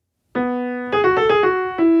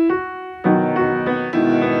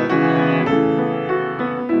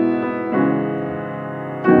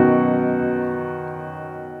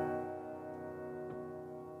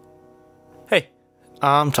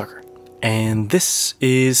I'm Tucker, and this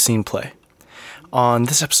is Scene Play. On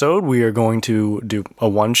this episode, we are going to do a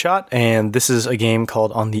one-shot, and this is a game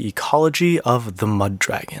called On the Ecology of the Mud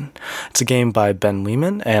Dragon. It's a game by Ben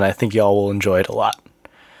Lehman, and I think y'all will enjoy it a lot.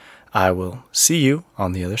 I will see you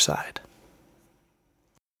on the other side.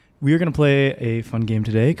 We are going to play a fun game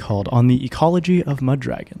today called On the Ecology of Mud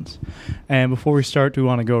Dragons. And before we start, we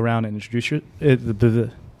want to go around and introduce you.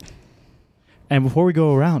 And before we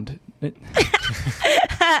go around...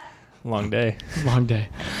 Long day. Long day.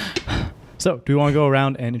 So, do we want to go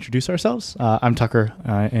around and introduce ourselves? I'm Tucker.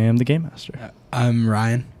 I am the Game Master. I'm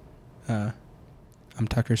Ryan. I'm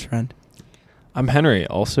Tucker's friend. I'm Henry,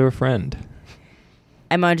 also a friend.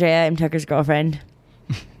 I'm Andrea. I'm Tucker's girlfriend.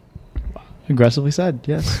 Aggressively said,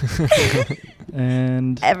 yes.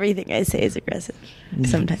 And everything I say is aggressive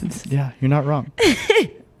sometimes. Yeah, you're not wrong.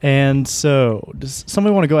 And so, does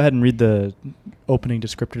somebody want to go ahead and read the opening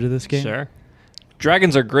descriptor to this game? Sure.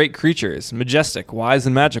 Dragons are great creatures, majestic, wise,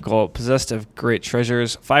 and magical, possessed of great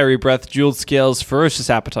treasures, fiery breath, jeweled scales, ferocious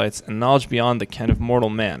appetites, and knowledge beyond the ken of mortal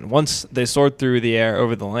man. Once they soared through the air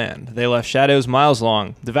over the land. They left shadows miles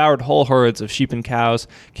long, devoured whole herds of sheep and cows,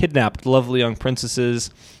 kidnapped lovely young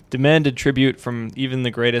princesses, demanded tribute from even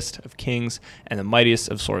the greatest of kings and the mightiest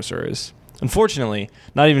of sorcerers. Unfortunately,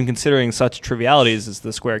 not even considering such trivialities as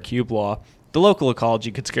the square cube law, the local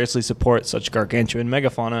ecology could scarcely support such gargantuan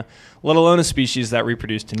megafauna, let alone a species that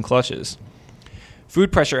reproduced in clutches.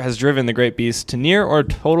 Food pressure has driven the great beasts to near or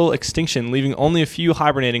total extinction, leaving only a few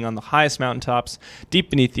hibernating on the highest mountaintops, deep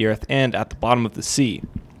beneath the earth, and at the bottom of the sea.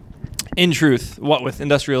 In truth, what with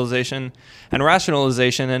industrialization and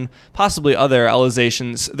rationalization and possibly other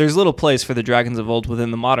alizations, there's little place for the dragons of old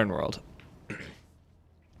within the modern world.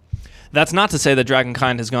 That's not to say that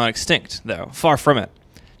dragonkind has gone extinct, though. Far from it.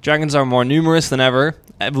 Dragons are more numerous than ever.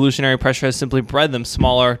 Evolutionary pressure has simply bred them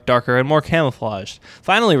smaller, darker, and more camouflaged,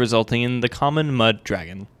 finally resulting in the common mud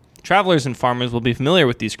dragon. Travelers and farmers will be familiar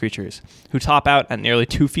with these creatures, who top out at nearly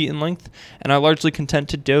 2 feet in length and are largely content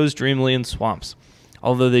to doze dreamily in swamps.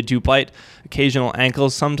 Although they do bite, occasional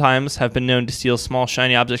ankles sometimes have been known to steal small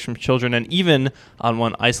shiny objects from children, and even, on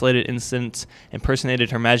one isolated instance, impersonated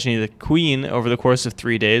Her Majesty the Queen over the course of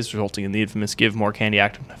 3 days, resulting in the infamous Give More Candy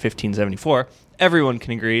Act of 1574. Everyone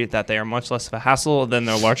can agree that they are much less of a hassle than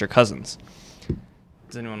their larger cousins.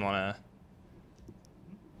 Does anyone want to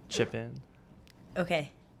chip in? Okay.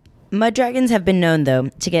 Mud dragons have been known, though,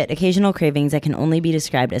 to get occasional cravings that can only be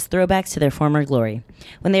described as throwbacks to their former glory.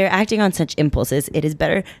 When they are acting on such impulses, it is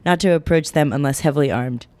better not to approach them unless heavily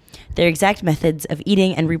armed. Their exact methods of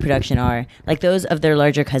eating and reproduction are, like those of their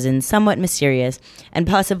larger cousins, somewhat mysterious and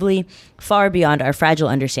possibly far beyond our fragile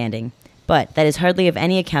understanding. But that is hardly of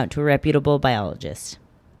any account to a reputable biologist.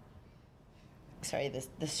 Sorry,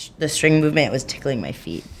 the string movement was tickling my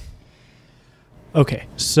feet. Okay,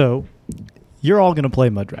 so you're all going to play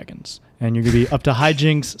Mud Dragons, and you're going to be up to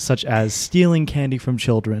hijinks such as stealing candy from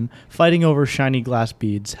children, fighting over shiny glass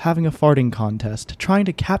beads, having a farting contest, trying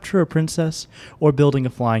to capture a princess, or building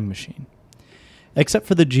a flying machine. Except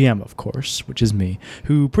for the GM, of course, which is me,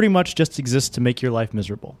 who pretty much just exists to make your life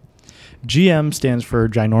miserable. GM stands for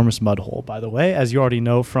Ginormous Mudhole, by the way, as you already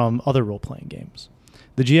know from other role-playing games.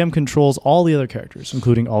 The GM controls all the other characters,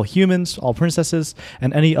 including all humans, all princesses,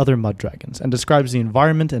 and any other mud dragons, and describes the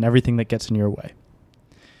environment and everything that gets in your way.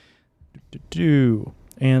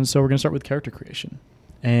 And so we're going to start with character creation.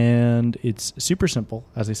 And it's super simple,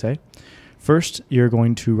 as I say. First, you're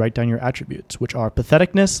going to write down your attributes, which are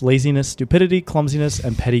patheticness, laziness, stupidity, clumsiness,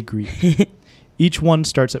 and petty greed. Each one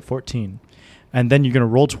starts at 14. And then you're going to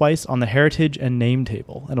roll twice on the heritage and name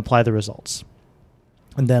table and apply the results.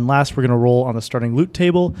 And then last, we're going to roll on the starting loot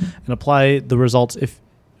table and apply the results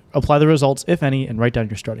if any, and write down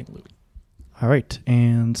your starting loot. All right,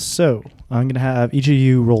 and so I'm going to have each of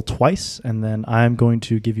you roll twice, and then I'm going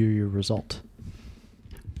to give you your result.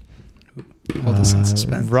 Hold this in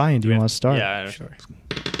suspense. Ryan, do you want to start? Yeah, sure.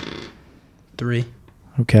 3.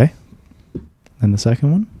 Okay. And the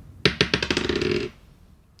second one?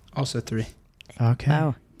 Also 3. Okay.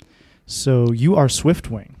 Wow. So you are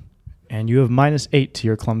Swiftwing, and you have -8 to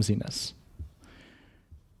your clumsiness.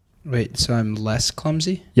 Wait, so I'm less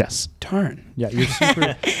clumsy? Yes. Darn. Yeah, you're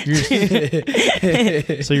super.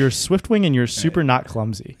 So you're Swiftwing, and you're super not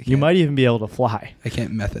clumsy. You might even be able to fly. I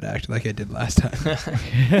can't method act like I did last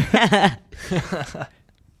time.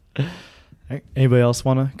 Right. Anybody else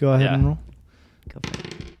want to go ahead and roll? Go for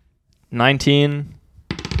it. 19,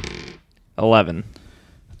 11.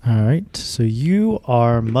 All right. So you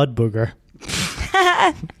are Mud Booger.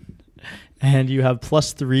 And you have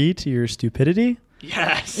 +3 to your stupidity.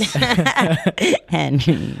 Yes.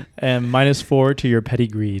 Henry. And -4 to your petty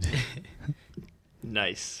greed.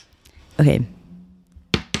 Nice. Okay.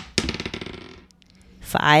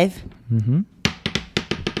 5 Mm-hmm.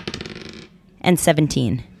 and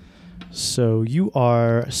 17. So you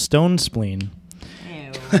are Stone Spleen,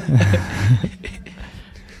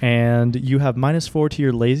 and you have -4 to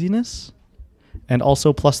your laziness, and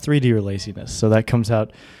also +3 to your laziness. So that comes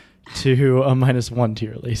out to a -1 to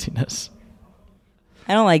your laziness.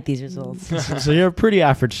 I don't like these results. So you're pretty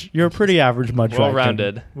average. You're a pretty average mud dragon,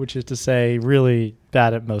 Well-rounded. which is to say, really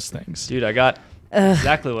bad at most things. Dude, I got Ugh.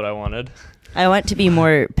 exactly what I wanted. I want to be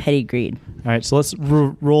more petty greed. All right, so let's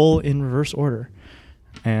roll in reverse order,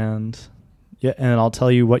 and and I'll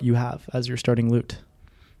tell you what you have as your starting loot.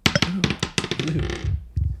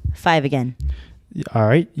 5 again. All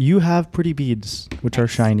right, you have pretty beads, which are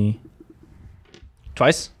shiny.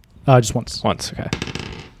 Twice? Just once. Once, okay.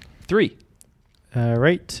 3. All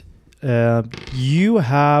right, you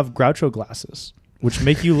have Groucho glasses, which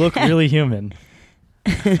make you look really human.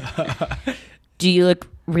 Do you look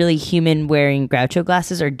really human wearing Groucho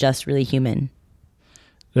glasses or just really human?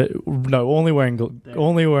 No, only wearing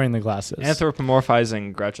the glasses.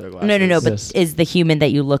 Anthropomorphizing Groucho glasses. No. But Yes. is the human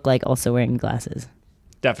that you look like also wearing glasses?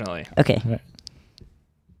 Definitely. Okay. All right.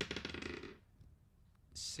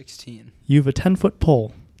 16. You have a 10-foot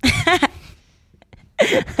pole.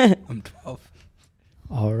 I'm 12.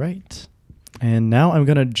 All right. And now I'm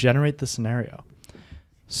going to generate the scenario.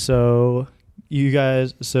 So you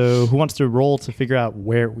guys, who wants to roll to figure out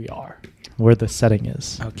where we are, where the setting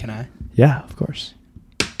is? Oh, can I? Yeah, of course.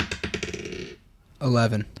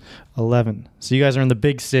 11. 11. So you guys are in the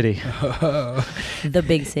big city. The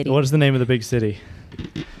big city. What is the name of the big city?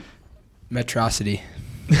 Metrocity.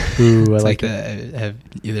 Ooh, I It's like like it. have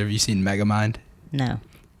either of you seen Megamind? No.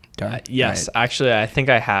 Darn. Yes, Right. actually, I think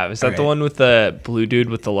I have. Is that the Alright. one with the blue dude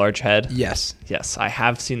with the large head? Yes. Yes, I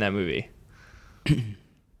have seen that movie.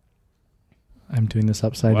 I'm doing this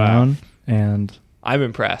upside Wow. down, and I'm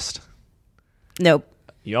impressed. Nope.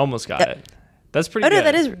 You almost got it. That's pretty Oh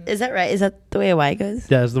good. no, is that right? Is that the way a Y goes?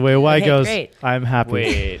 yeah, as the way Y Okay, goes, great. I'm happy.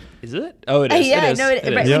 Wait, is it? Oh, it is. Yeah, it is. no.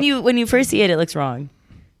 It Right, is. Yep. when you first see it, it looks wrong.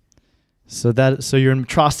 So you're in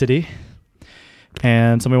Metrocity,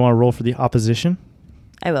 and somebody want to roll for the opposition?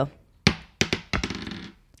 I will.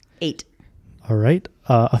 8. All right,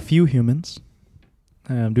 a few humans.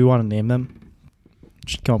 Do we want to name them?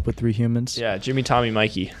 Just come up with 3 humans. Yeah, Jimmy, Tommy,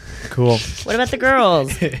 Mikey. Cool. What about the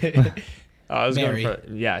girls? I was Mary. going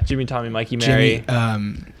for Jimmy, Tommy, Mikey, Mary,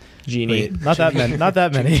 Jimmy, Jeannie. wait. Not that many. Not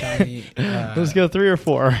that many. Jimmy, Tommy, Let's go 3 or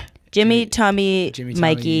 4. Jimmy, Tommy, Jimmy,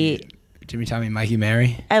 Mikey. Jimmy, Tommy, Mikey,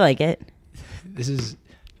 Mary. I like it. This is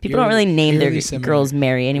People don't really name their eerily similar. girls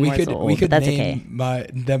Mary anymore. It's so old, but that's okay.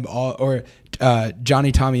 them all, or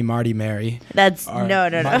Johnny, Tommy, Marty, Mary. That's are no.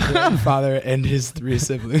 My grandfather and his 3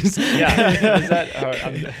 siblings. Yeah. Is that?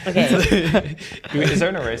 Okay. Is there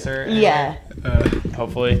an eraser? Yeah.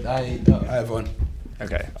 Hopefully. I have one.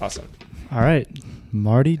 Okay. Awesome. All right,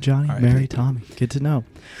 Marty, Johnny, All right. Mary, Tommy. Good to know.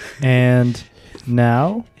 And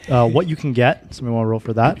now, what you can get. Somebody want to roll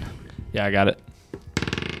for that? Yeah, I got it.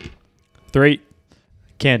 3.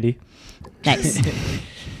 Candy. Nice.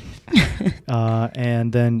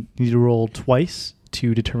 And then you need to roll twice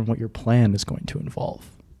to determine what your plan is going to involve.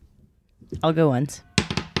 I'll go once.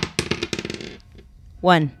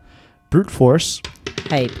 1. Brute force,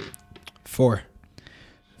 Hype. 4.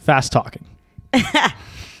 fast talking. I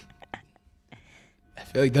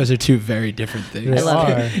feel like those are 2 very different things. They love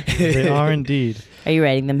are. it. They are indeed. Are you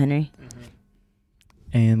writing them, Henry?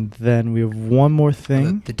 And then we have one more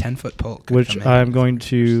thing, The 10-foot pole. could which come in. I'm going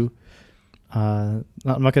to. I'm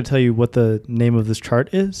not going to tell you what the name of this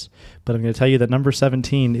chart is, but I'm going to tell you that number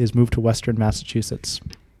 17 is moved to Western Massachusetts.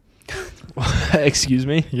 Excuse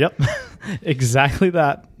me. Yep, exactly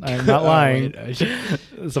that. I'm not Oh, lying. wait, I should-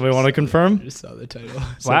 Somebody want to I confirm? just saw the title.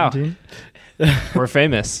 Wow. 17? We're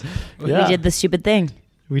famous. Yeah. We did the stupid thing.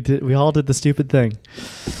 We did. We all did the stupid thing.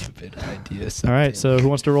 Stupid idea. All right. So who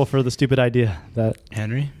wants to roll for the stupid idea? That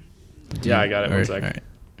Henry? Yeah, I got it. One Or- sec. all right.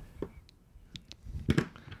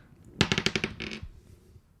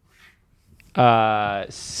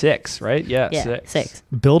 6, right? Yeah, Yeah, 6.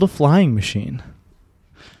 build a flying machine.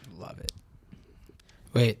 Love it.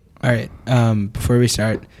 Wait. All right. Before we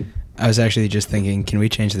start, I was actually just thinking, can we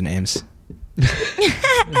change the names?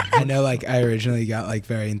 I know, like, I originally got like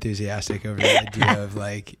very enthusiastic over the idea of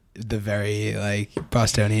like the very like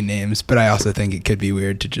Bostonian names, but I also think it could be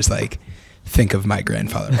weird to just like think of my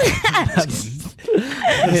grandfather.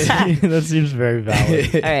 That seems very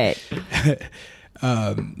valid. All right.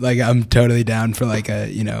 Like, I'm totally down for like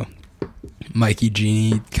a, Mikey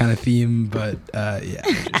Genie kind of theme, but yeah.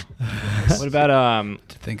 What about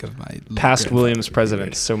To think of my past grandfather Williams would be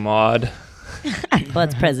presidents? So Maud, Well,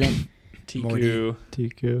 it's President Tiku.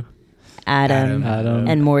 Tiku. Adam, Adam.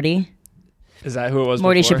 and Morty. Is that who it was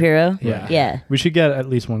Morty before? Shapiro. Yeah. Yeah. We should get at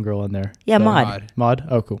least one girl in there. Yeah, So- Maud. Maud?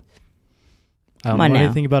 Oh, cool. I don't Come on know now.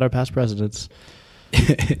 anything about our past presidents. All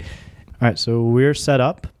right, so we're set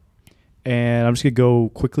up, and I'm just going to go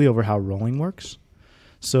quickly over how rolling works.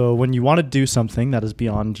 So when you want to do something that is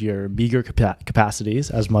beyond your meager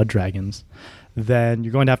capacities as mud dragons, then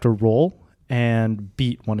you're going to have to roll and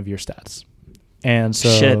beat one of your stats. And so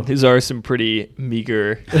Shit, these are some pretty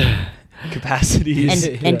meager capacities.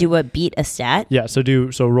 And do what? Beat a stat? yeah, so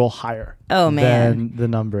roll higher Oh, man. than the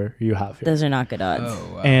number you have here. Those are not good odds.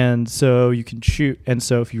 Oh, wow. And so you can shoot. And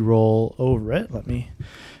so if you roll over it, let me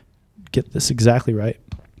get this exactly right.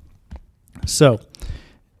 So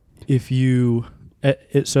if you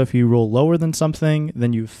if you roll lower than something,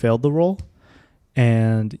 then you've failed the roll,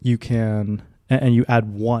 and you can and you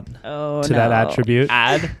add 1 Oh, to no. that attribute.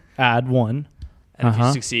 Add, 1. and if Uh-huh.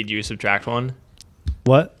 you succeed, you subtract 1.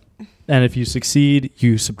 What? And if you succeed,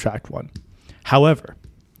 you subtract 1. However,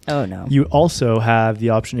 Oh, no. you also have the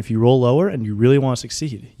option if you roll lower and you really want to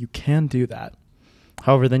succeed, you can do that.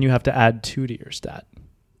 However, then you have to add 2 to your stat.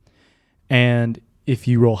 And if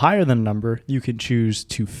you roll higher than a number, you can choose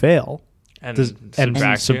to fail And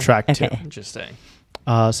and subtract 2. Okay. Interesting.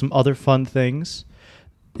 Some other fun things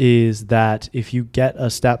is that if you get a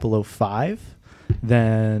stat below 5,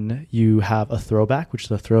 then you have a throwback, which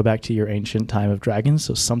is a throwback to your ancient time of dragons.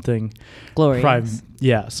 So something Glorious.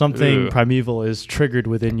 Ooh. primeval is triggered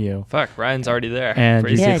within you. Fuck, Ryan's already there. And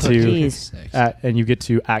Pretty you Yeah, get sick. to jeez. and you get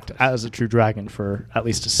to act as a true dragon for at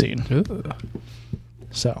least a scene. Ooh.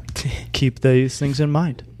 So keep these things in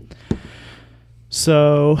mind.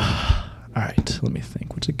 So, all right, let me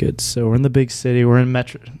think. What's a good? So we're in the big city. We're in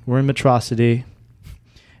Metrocity,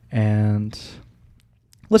 and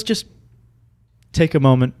let's just take a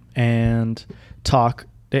moment and talk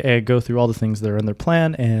and go through all the things that are in their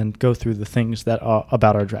plan and go through the things that are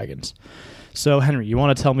about our dragons. So, Henry, you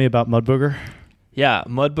want to tell me about Mudbooger? Yeah,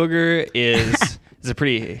 Mudbooger is a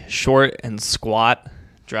pretty short and squat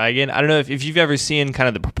dragon. I don't know if you've ever seen kind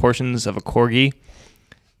of the proportions of a corgi,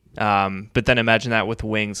 but then imagine that with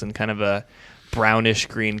wings and kind of a brownish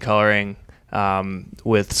green coloring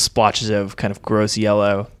with splotches of kind of gross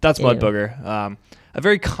yellow. That's Ew. Mudbooger. A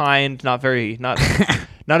very kind, not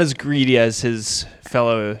as greedy as his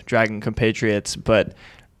fellow dragon compatriots, but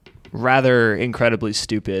rather incredibly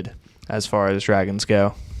stupid as far as dragons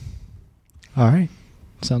go. All right,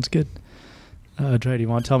 sounds good. Dre, do you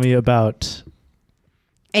want to tell me about?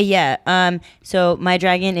 Yeah. So my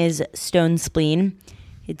dragon is Stone Spleen.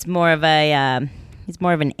 It's more of an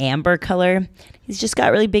amber color. He's just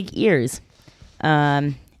got really big ears.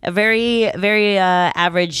 A very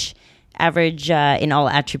average in all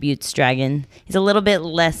attributes dragon. He's a little bit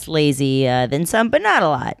less lazy than some, but not a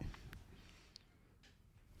lot.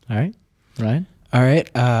 All right, Ryan. All right.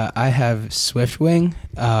 I have Swiftwing.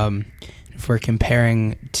 If we're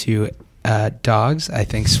comparing to dogs, I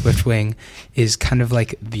think Swiftwing is kind of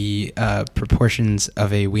like the proportions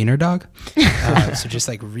of a wiener dog. So just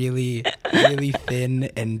like really, really thin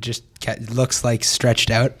and just looks like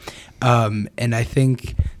stretched out. And I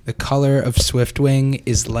think the color of Swiftwing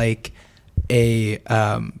is like a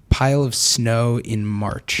pile of snow in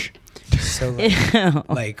March. So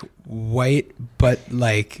like white, but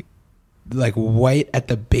like white at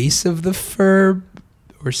the base of the fur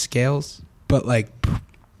or scales, but like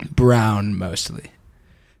brown mostly.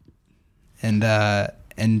 And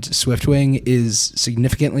Swiftwing is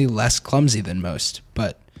significantly less clumsy than most,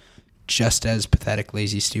 but just as pathetic,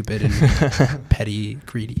 lazy, stupid, and petty,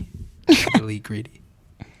 greedy. Really greedy.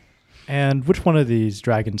 And which one of these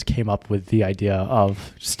dragons came up with the idea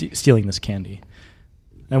of stealing this candy?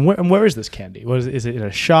 And where is this candy? Is it in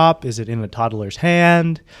a shop? Is it in a toddler's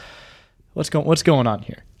hand? What's going on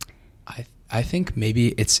here? I think maybe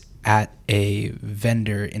it's at a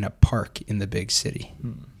vendor in a park in the big city.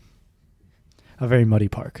 A very muddy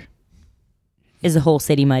park. Is the whole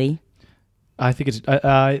city muddy? I think it's.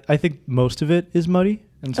 I think most of it is muddy,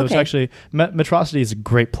 and so it's Okay. actually Metrocity is a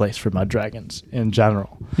great place for mud dragons in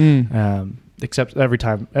general. Except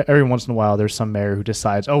every once in a while, there's some mayor who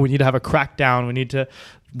decides, we need to have a crackdown. We need to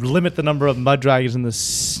limit the number of mud dragons in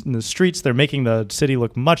the streets. They're making the city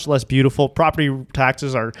look much less beautiful. Property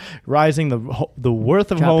taxes are rising. The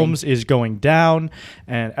worth of Dropping. homes is going down,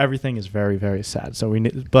 and everything is very, very sad. So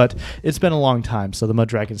but it's been a long time. So the mud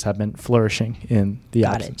dragons have been flourishing in the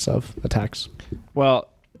Got it. absence of attacks. Well,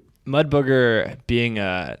 Mudbooger being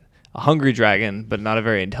a hungry dragon, but not a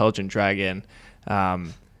very intelligent dragon,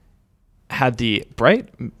 had the bright,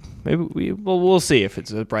 maybe we'll see if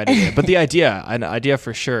it's a bright idea, but an idea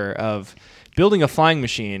for sure of building a flying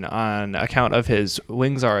machine on account of his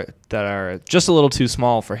wings that are just a little too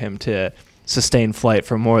small for him to sustain flight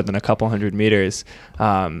for more than a couple hundred meters.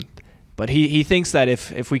 But he thinks that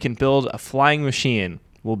if we can build a flying machine,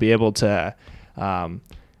 we'll be able to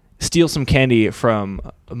steal some candy from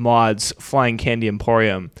Maud's Flying Candy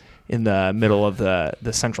Emporium in the middle of the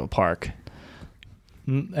Central Park.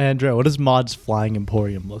 Andrea, what does Maud's Flying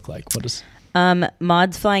Emporium look like? What is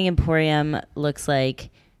Maud's Flying Emporium looks like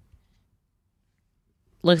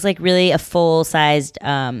really a full-sized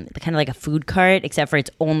kind of like a food cart, except for it's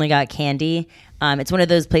only got candy. It's one of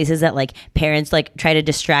those places that like parents like try to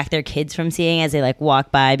distract their kids from seeing as they like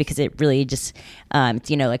walk by, because it really just it's,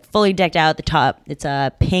 you know, like fully decked out. The top, it's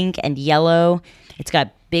pink and yellow. It's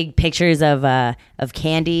got big pictures of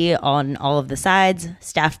candy on all of the sides,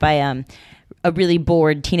 staffed by a really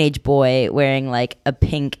bored teenage boy wearing like a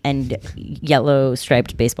pink and yellow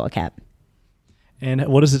striped baseball cap. And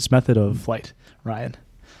what is its method of flight, Ryan?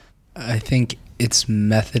 I think its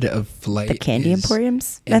method of flight, The Candy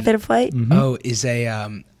Emporium's method of flight? Mm-hmm. is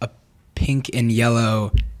a pink and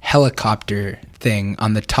yellow helicopter thing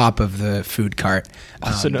on the top of the food cart.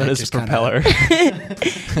 Also known that as a just kinda- propeller.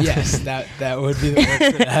 Yes, that would be the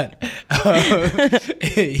word for that.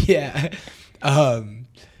 Yeah.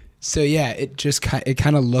 So yeah, it just it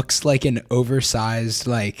kind of looks like an oversized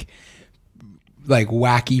like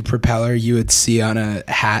wacky propeller you would see on a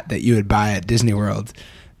hat that you would buy at Disney World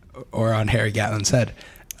or on Harry Gatlin's head.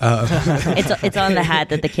 It's on the hat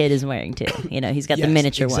that the kid is wearing too. You know, he's got the Yes,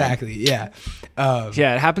 miniature exactly, yeah.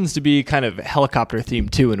 Yeah, it happens to be kind of helicopter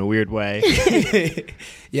themed too in a weird way.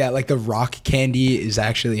 Yeah, like the rock candy is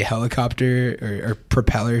actually a helicopter or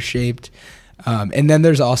propeller shaped. And then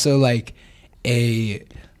there's also like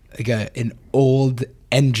an old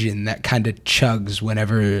engine that kind of chugs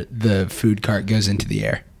whenever the food cart goes into the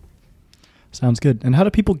air. Sounds good. And how do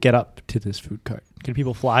people get up to this food cart? Can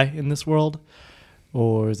people fly in this world?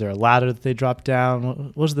 Or is there a ladder that they drop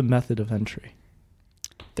down? What's the method of entry?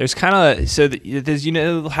 There's kind of there's, you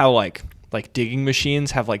know how like digging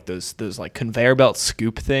machines have like those like conveyor belt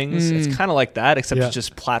scoop things. It's kind of like that, except it's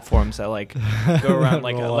just platforms that like go around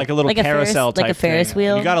like a little Like a carousel Ferris- like type a Ferris thing.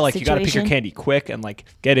 wheel You gotta pick your situation? candy quick and like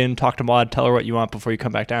get in, talk to Maud, tell her what you want before you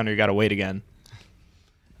come back down, or you gotta wait again.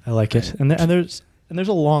 I like it. And there's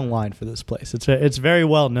a long line for this place. It's very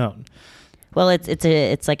well known. Well,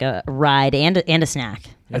 it's like a ride and a snack.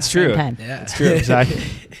 That's at the same true. time. Yeah, True, exactly.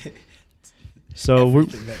 So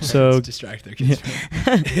distract their kids.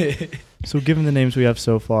 So given the names we have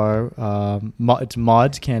so far, it's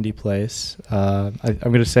Maud's Candy Place. I'm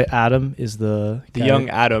going to say Adam is the guy- Young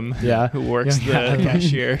Adam, Yeah. who works Young the Adam.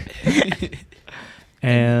 cashier.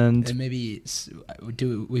 and maybe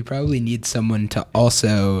we probably need someone to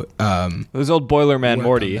also There's old Boilerman work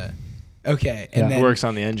Morty, on okay, Yeah. and who then works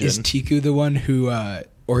on the engine. is Tiku the one who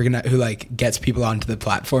who like gets people onto the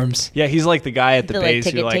platforms? Yeah, he's like the guy at the The, like, base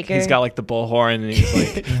who ticket like taker? he's got like the bullhorn and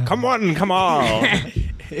he's like, "Come on."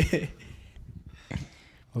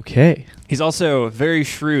 okay. He's also very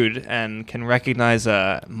shrewd and can recognize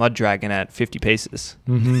a mud dragon at 50 paces.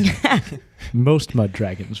 Mm-hmm. Most mud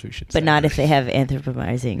dragons, we should say. But not if they have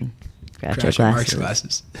anthropomizing Groucho Marx glasses.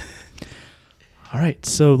 glasses. All right,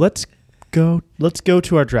 so let's go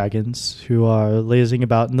to our dragons who are lazing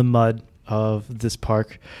about in the mud of this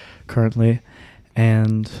park currently,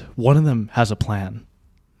 and one of them has a plan.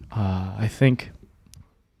 I think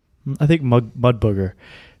Mudbooger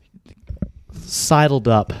sidled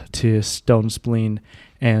up to Stone Spleen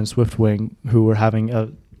and Swiftwing, who were having a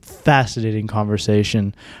fascinating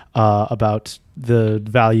conversation about the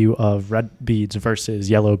value of red beads versus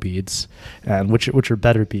yellow beads, and which are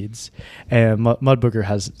better beads. And Mudbooger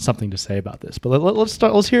has something to say about this. But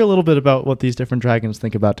let's hear a little bit about what these different dragons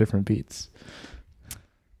think about different beads.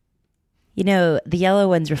 You know, the yellow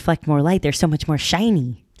ones reflect more light. They're so much more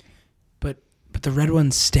shiny. But the red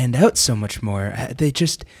ones stand out so much more. They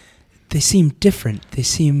seem different. They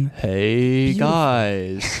seem Hey beautiful.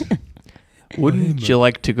 guys, wouldn't you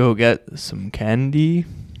like to go get some candy?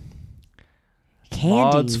 Candy.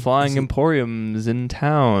 Maud's Flying Is it- Emporium's in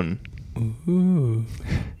town. ooh.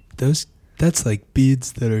 That's like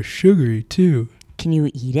beads that are sugary too. Can you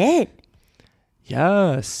eat it?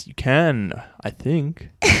 Yes, you can, I think.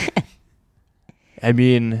 I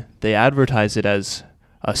mean, they advertise it as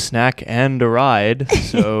a snack and a ride,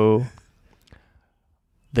 so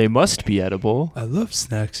they must be edible. I love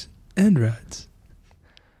snacks and rides.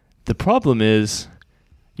 The problem is,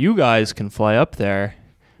 you guys can fly up there,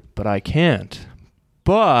 but I can't.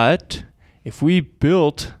 But if we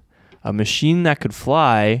built a machine that could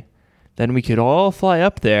fly, then we could all fly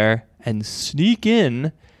up there and sneak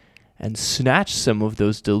in and snatch some of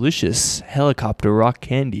those delicious helicopter rock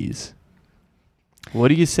candies. What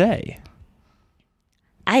do you say?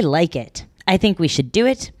 I like it. I think we should do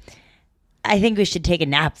it. I think we should take a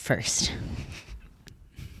nap first.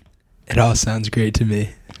 It all sounds great to me.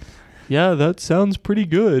 Yeah, that sounds pretty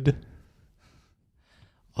good.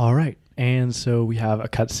 All right. And so we have a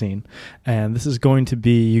cutscene, and this is going to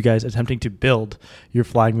be you guys attempting to build your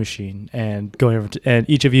flying machine and going over to, and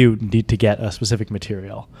each of you need to get a specific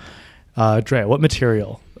material. Drea, what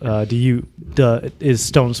material is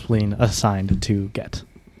Stone Spleen assigned to get?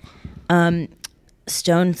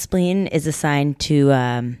 Stone Spleen is assigned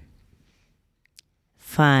to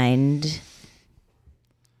find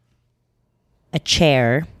a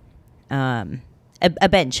chair, a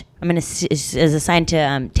bench. Is assigned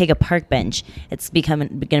to take a park bench. It's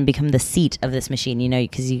going to become the seat of this machine. You know,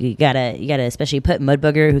 because you gotta especially put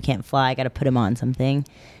Mudbugger, who can't fly. Got to put him on something.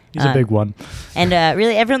 He's a big one. And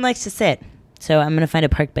really, everyone likes to sit. So I'm going to find a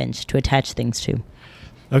park bench to attach things to.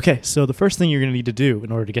 Okay, so the first thing you're going to need to do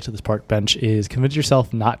in order to get to this park bench is convince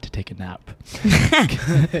yourself not to take a nap.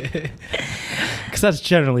 Because that's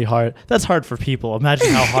generally hard. That's hard for people.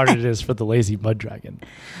 Imagine how hard it is for the lazy mud dragon.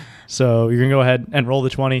 So you're going to go ahead and roll the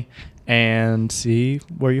 20 and see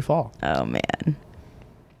where you fall. Oh, man.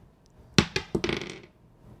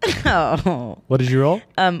 Oh. What did you roll?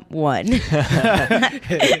 1.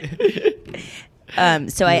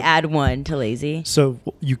 So I add 1 to lazy. So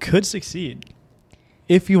you could succeed.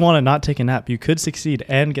 If you want to not take a nap, you could succeed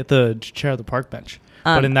and get the chair of the park bench.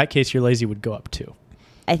 But in that case, your lazy would go up 2.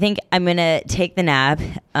 I think I'm going to take the nap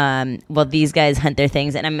while these guys hunt their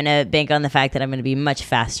things, and I'm going to bank on the fact that I'm going to be much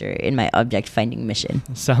faster in my object finding mission.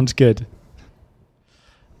 Sounds good.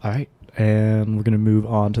 All right. And we're going to move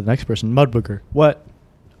on to the next person. Mudbooger. What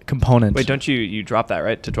component? Wait, don't you drop that,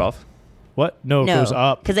 right, to 12? What? No, it goes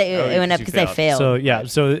up. Because it went up because I failed. So, yeah.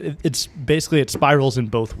 So it's basically, it spirals in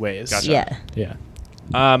both ways. Gotcha. Yeah. Yeah.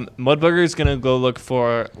 Mudbugger is gonna go look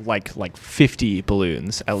for like 50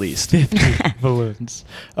 balloons at least. 50 balloons.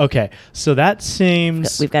 Okay, so that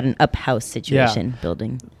seems We've got an up house situation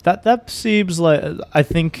building. that seems like I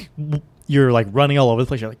think you're like running all over the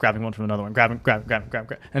place. You're like grabbing one from another one, grabbing,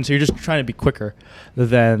 and so you're just trying to be quicker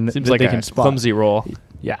than Seems that like they a can spot. clumsy roll.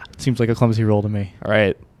 Yeah, seems like a clumsy roll to me. All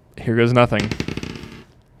right, here goes nothing.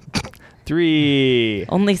 3.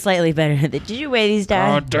 Only slightly better. Did you weigh these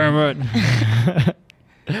down? Oh damn it!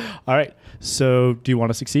 All right. So, do you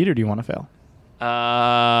want to succeed or do you want to fail?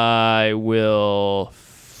 I will.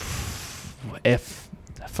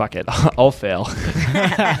 Fuck it, I'll fail.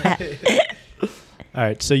 All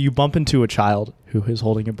right. So you bump into a child who is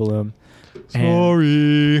holding a balloon.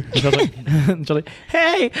 Sorry. And like,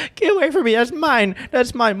 hey, get away from me. That's mine.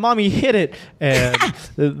 That's mine. Mommy hit it. And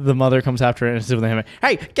the mother comes after it and says with him,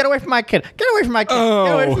 hey, get away from my kid. Get away from my kid. Oh.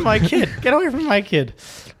 Get away from my kid. Get away from my kid.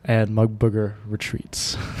 And Mudbooger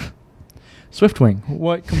retreats. Swiftwing,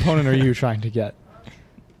 what component are you trying to get?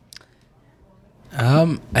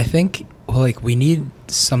 I think we need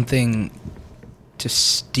something to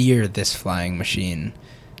steer this flying machine.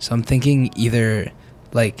 So I'm thinking either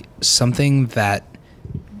like something that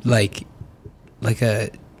like a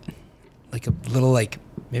little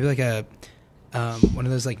maybe like a one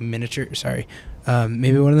of those like miniature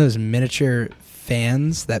maybe one of those miniature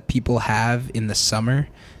fans that people have in the summer,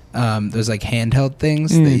 those like handheld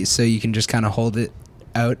things so you can just kind of hold it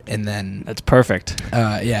out and then That's perfect.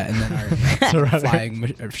 and then our flying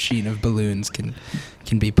machine of balloons can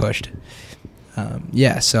be pushed.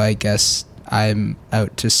 So I guess I'm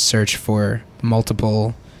out to search for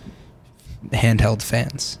multiple handheld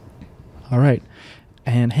fans. All right.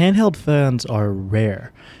 And handheld fans are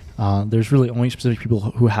rare. There's really only specific people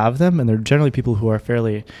who have them, and they're generally people who are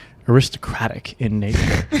fairly aristocratic in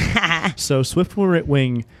nature. So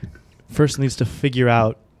Swiftwing first needs to figure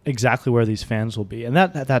out exactly where these fans will be, and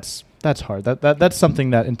that's hard. That's something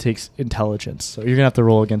that takes intelligence. So you're gonna have to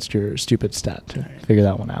roll against your stupid stat to figure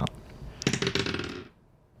that one out.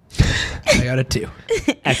 I got a 2.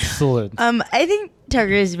 Excellent. I think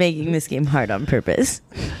Tucker is making this game hard on purpose.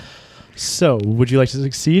 So, would you like to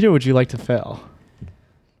succeed or would you like to fail?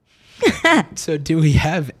 So do we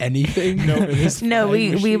have anything? No,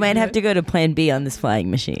 we might have to go to Plan B on this flying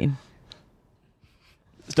machine.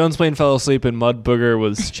 Stone Spleen fell asleep and Mudbooger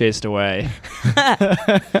was chased away.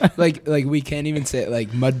 like we can't even say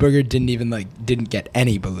Mudbooger didn't get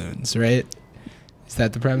any balloons, right? Is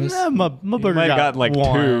that the premise? Yeah, Mudbooger He might have gotten like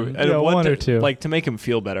one. 2. And Yeah, one or 2. Like to make him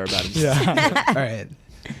feel better about himself. Yeah. All right.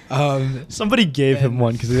 Somebody gave him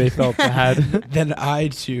one because they felt bad. Then I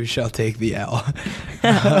too shall take the L.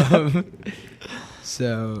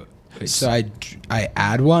 So I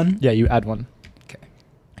add 1. Yeah, you add 1. Okay.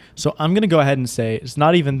 So I'm going to go ahead and say it's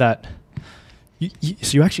not even that.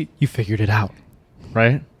 So you figured it out,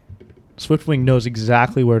 right? Swiftwing knows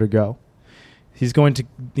exactly where to go.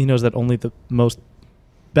 He knows that only the most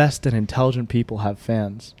best and intelligent people have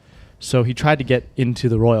fans. So he tried to get into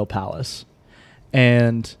the royal palace.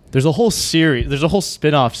 And there's a whole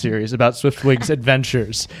spin-off series about Swiftwing's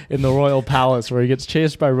adventures in the royal palace where he gets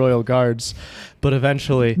chased by royal guards, but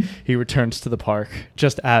eventually he returns to the park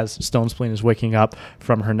just as Stonespleen is waking up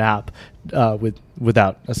from her nap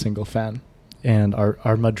without a single fan. And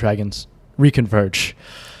our mud dragons reconverge.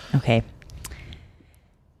 Okay.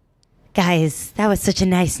 Guys, that was such a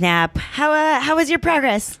nice nap. How was your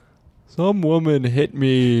progress? Some woman hit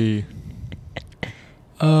me.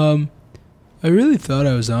 I really thought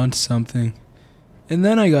I was onto something. And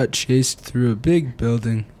then I got chased through a big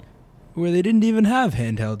building where they didn't even have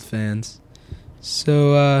handheld fans.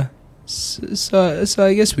 So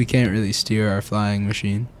I guess we can't really steer our flying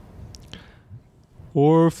machine.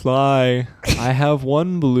 Or fly. I have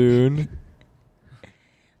one balloon.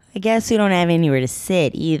 I guess we don't have anywhere to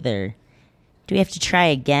sit either. Do we have to try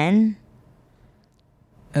again?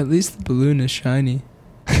 At least the balloon is shiny.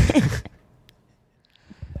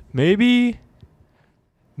 Maybe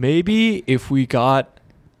if we got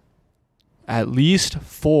at least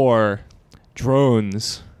 4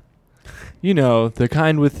 drones, the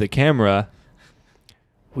kind with the camera,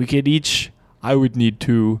 we could each, I would need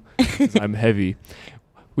 2, 'cause I'm heavy.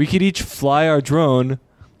 We could each fly our drone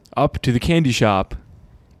up to the candy shop.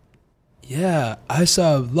 Yeah, I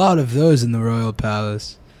saw a lot of those in the royal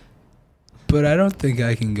palace. But I don't think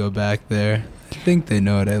I can go back there. I think they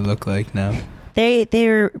know what I look like now.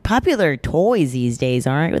 They're popular toys these days,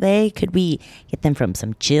 aren't they? Could we get them from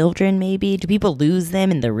some children, maybe? Do people lose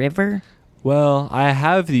them in the river? Well, I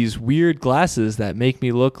have these weird glasses that make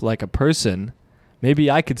me look like a person. Maybe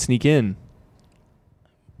I could sneak in.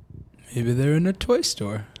 Maybe they're in a toy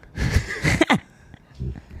store.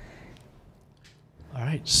 All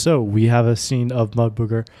right, so we have a scene of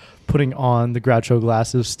Mudbooger putting on the Groucho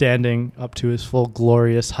glasses, standing up to his full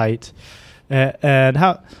glorious height. And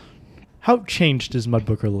how changed does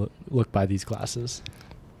Mudbooger look by these glasses?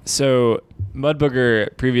 So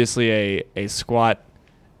Mudbooger, previously a squat,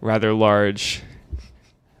 rather large,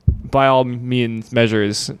 by all means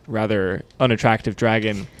measures rather unattractive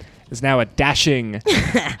dragon, is now a dashing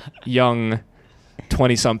young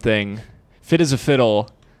 20-something, fit as a fiddle,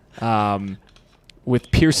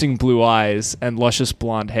 with piercing blue eyes and luscious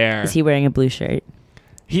blonde hair. Is he wearing a blue shirt?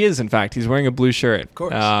 He is, in fact. He's wearing a blue shirt. Of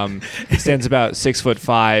course. Stands about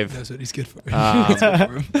 6'5". That's what he's good for.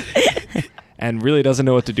 And really doesn't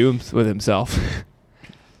know what to do with himself.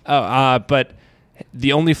 But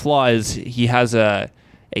the only flaw is he has a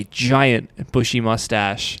giant bushy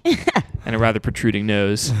mustache and a rather protruding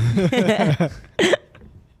nose.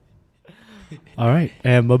 All right,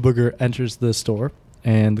 and Mudbooger enters the store,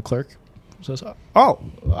 and the clerk says, hello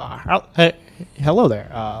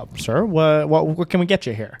there, sir. What can we get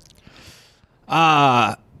you here?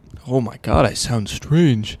 Oh my God, I sound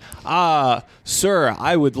strange. Sir,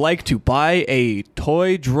 I would like to buy a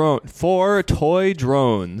toy drone. 4 toy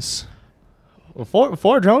drones.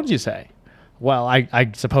 4 drones, you say? Well, I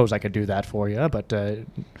suppose I could do that for you, but do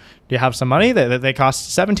you have some money? They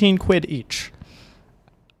cost 17 quid each.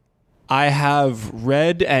 I have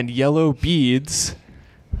red and yellow beads.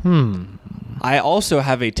 I also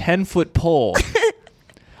have a 10-foot pole.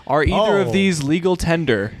 Are either of these legal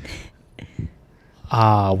tender?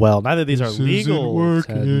 Well, neither of these are legal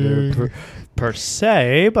tender per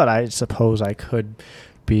se, but I suppose I could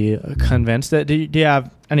be convinced. That do you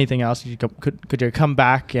have anything else? Could you come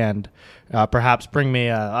back and perhaps bring me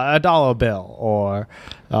a dollar bill or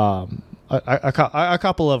a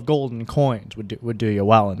couple of golden coins would do you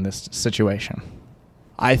well in this situation?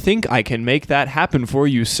 I think I can make that happen for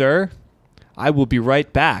you, sir. I will be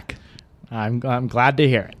right back. I'm glad to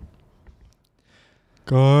hear it.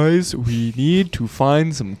 Guys, we need to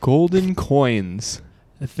find some golden coins.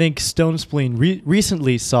 I think Stonespleen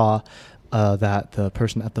recently saw that the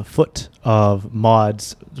person at the foot of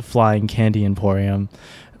Maud's Flying Candy Emporium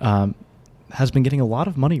has been getting a lot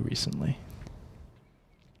of money recently.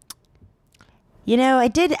 You know, I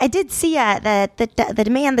did see the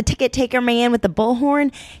man, the ticket taker man with the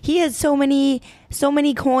bullhorn. He has so many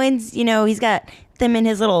coins. You know, he's got them in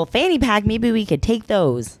his little fanny pack. Maybe we could take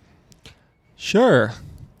those. Sure,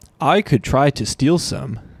 I could try to steal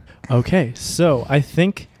some. Okay, so I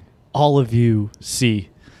think all of you see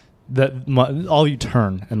that all you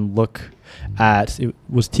turn and look it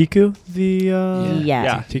was Tiku the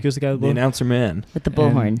Yeah. Tiku's the guy with The the announcer man. With the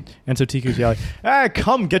bullhorn. and so Tiku's yelling, "Hey,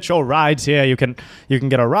 come get your rides here. You can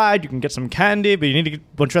get a ride, you can get some candy, but you need to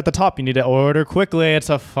once you're at the top, you need to order quickly. It's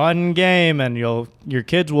a fun game, and your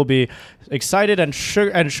kids will be excited and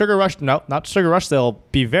sugar rush. No, not sugar rush. They'll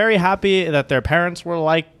be very happy that their parents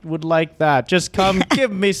would like that. Just come,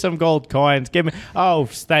 give me some gold coins. Give me. Oh,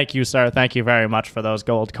 thank you, sir. Thank you very much for those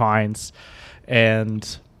gold coins."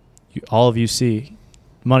 And all of you see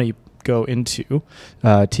money go into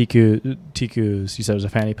Tiku's. You said it was a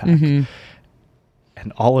fanny pack, Mhm.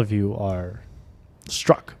 and all of you are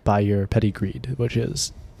struck by your petty greed, which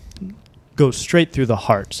goes straight through the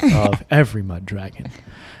hearts of every mud dragon.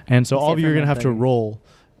 And so all of Except you are for going to have to Mud roll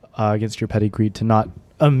against your petty greed to not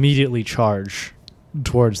immediately charge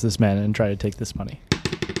towards this man and try to take this money.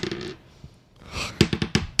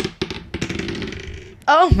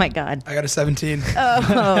 Oh my God. I got a 17. Oh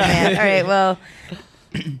man. All right. Well.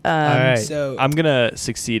 All right. So I'm gonna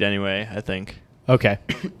succeed anyway, I think. Okay.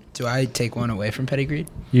 do I take one away from Pettigreed?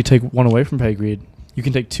 You take one away from petty greed. You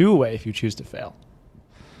can take two away if you choose to fail.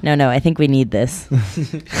 No. I think we need this.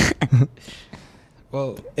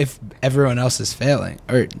 Well, if everyone else is failing,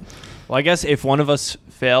 or Well, I guess if one of us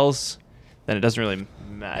fails, then it doesn't really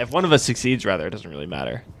matter. If one of us succeeds, rather, it doesn't really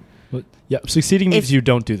matter. Yeah, succeeding means If- you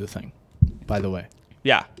don't do the thing, by the way.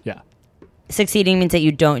 Yeah. Yeah. Succeeding means that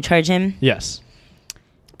you don't charge him. Yes.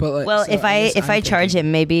 but like, Well, so if I guess I'm charge thinking-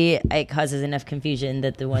 him, maybe it causes enough confusion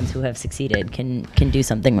that the ones who have succeeded can do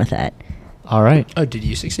something with that. All right. Oh, did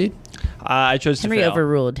you succeed? I chose to Henry fail.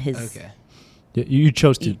 overruled his. Okay. You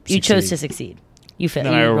chose to. You chose to succeed. succeed. You failed.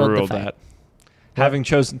 Then you I rolled the overruled five. that. Having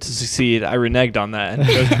chosen to succeed, I reneged on that and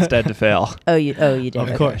chose instead to fail. Oh, you did. Of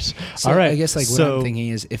okay. course. So All right. I guess like what so, I'm thinking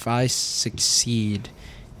is if I succeed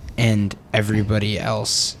and everybody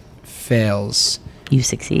else fails, You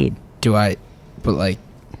succeed. do I? But like,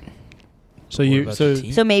 So what you about so the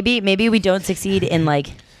team? So maybe we don't succeed in like.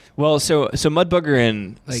 Well, so Mudbugger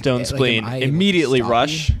and Like, Stone like, Spleen am I able to immediately stop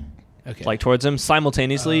rush you? Okay. like towards him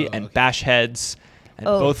simultaneously Oh, and okay. bash heads, and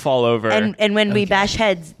Oh. both fall over. And when we Okay. bash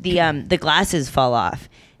heads, the glasses fall off,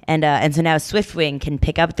 and so now Swiftwing can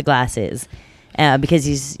pick up the glasses, because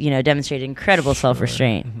he's demonstrated incredible self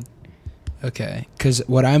restraint. Okay, because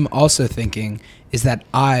what I'm also thinking is that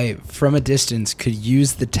I, from a distance, could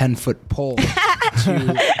use the 10-foot pole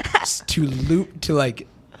to like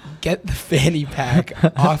get the fanny pack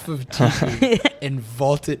off of Tiku and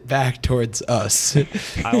vault it back towards us.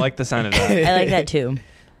 I like the sound of that. I like that too.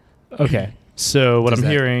 okay. So what Does I'm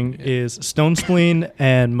that- hearing is Stone Spleen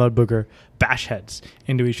and Mudbooger bash heads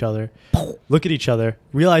into each other, look at each other,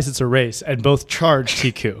 realize it's a race, and both charge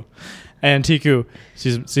Tiku. And Tiku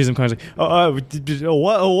sees him coming. He's like,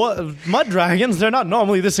 what? Mud dragons? They're not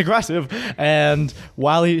normally this aggressive. And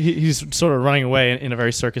while he's sort of running away in a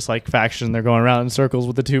very circus-like fashion, they're going around in circles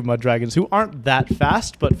with the two mud dragons, who aren't that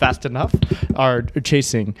fast, but fast enough, are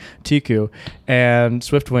chasing Tiku. And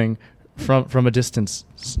Swiftwing, from a distance,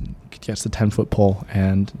 gets the 10-foot pole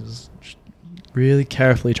and is really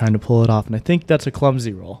carefully trying to pull it off. And I think that's a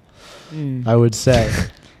clumsy roll, I would say.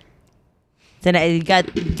 Then you got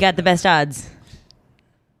the best odds.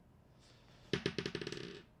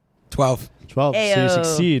 12, 12, so you Ayo.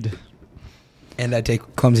 succeed. and I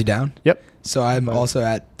take clumsy down. Yep. So I'm But- also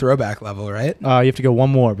at throwback level, right? You have to go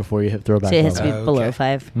one more before you hit throwback So it has to level. be below Okay.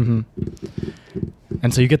 5. hmm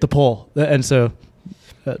And so you get the pole, and so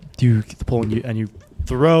you get the pole, and you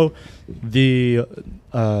throw the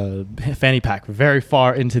fanny pack very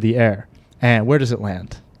far into the air. And where does it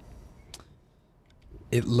land?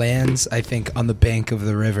 It lands, I think, on the bank of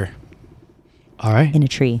the river. All right, In a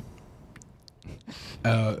tree.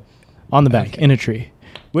 on the bank okay. in a tree.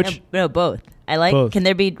 Which No, both. I like. Both. Can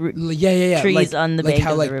there be? Yeah. Trees like, on the like bank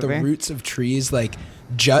how of the like the river? roots of trees like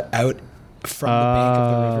jut out from the bank of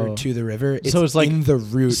the river Oh. to the river. It's, So it's like- in the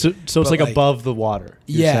root. so it's but, like like- above the water.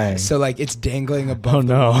 you're Yeah, saying. so like it's dangling above Oh,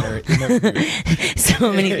 the no. water. In the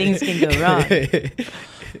So many things can go wrong.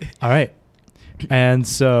 All right, and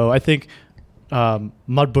so I think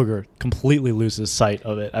Mudbooger completely loses sight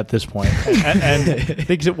of it at this point, and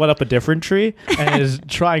thinks it went up a different tree, and is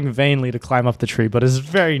trying vainly to climb up the tree, but is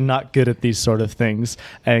very not good at these sort of things,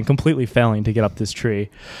 and completely failing to get up this tree.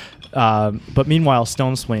 But meanwhile,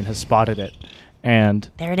 Stone Spleen has spotted it, and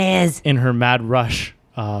There it is. in her mad rush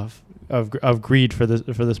of greed for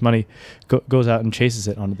this money, goes out and chases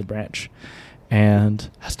it onto the branch, and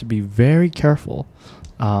has to be very careful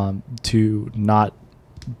to not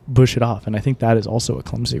bush it off. And I think that is also a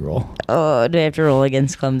clumsy roll. Oh, do I have to roll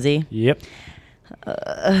against clumsy? Yep.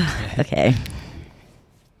 Okay.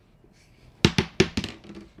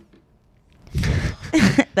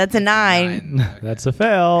 That's a 9. That's a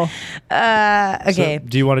fail. Okay. So,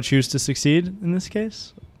 do you want to choose to succeed in this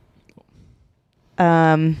case?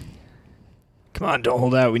 Come on, don't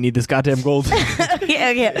hold out. We need this goddamn gold.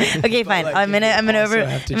 Okay, fine. Like, I'm gonna have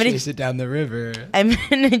to I'm gonna chase it down the river. I'm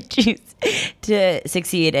gonna choose to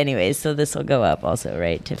succeed anyways. So this will go up also,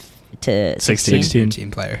 right? To 16. 16.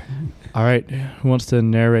 Team player. All right. Who wants to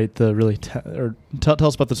narrate the really or tell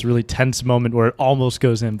us about this really tense moment where it almost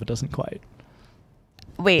goes in but doesn't quite?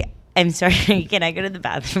 Wait, I'm sorry. Can I go to the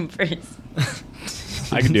bathroom first?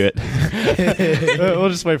 I can do it. We'll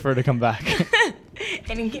just wait for her to come back.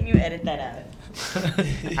 And can you edit that out?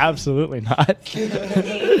 Absolutely not.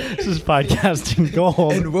 This is podcasting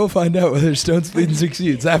gold. And we'll find out whether Stone Spleen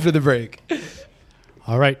succeeds after the break.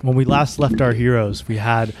 All right. When we last left our heroes, we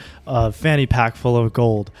had a fanny pack full of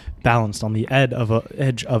gold balanced on the edge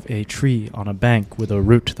of a tree on a bank with a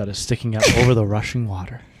root that is sticking out over the rushing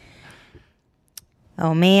water.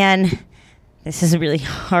 Oh man, this is really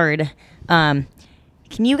hard. Can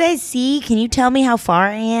you guys see? Can you tell me how far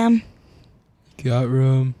I am? Got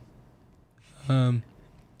room.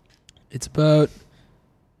 It's about,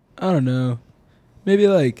 I don't know, maybe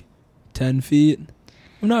like 10 feet.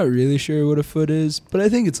 I'm not really sure what a foot is, but I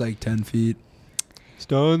think it's like 10 feet.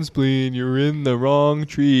 Stone Spleen, you're in the wrong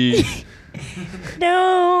tree.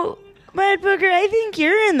 No, Mudbooger, I think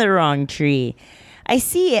you're in the wrong tree. I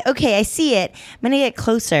see it. Okay, I see it. I'm gonna get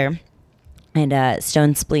closer. And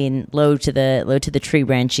Stone Spleen, low to the tree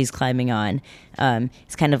branch she's climbing on,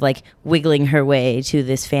 is kind of like wiggling her way to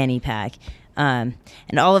this fanny pack. And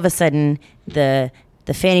all of a sudden, the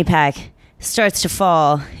fanny pack starts to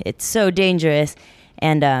fall. It's so dangerous.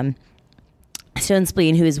 And Stone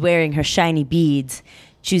Spleen, who is wearing her shiny beads,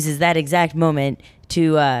 chooses that exact moment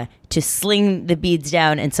to sling the beads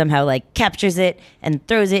down and somehow like captures it and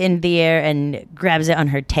throws it in the air and grabs it on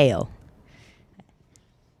her tail.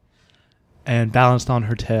 And balanced on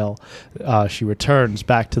her tail, she returns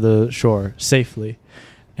back to the shore safely.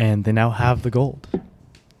 And they now have the gold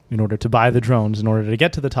in order to buy the drones, in order to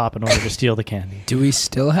get to the top, in order to steal the candy. Do we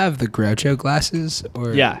still have the Groucho glasses?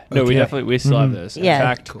 Or Yeah, no, we still have those. Yeah. In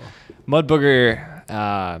fact, Cool.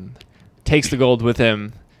 Mudbooger takes the gold with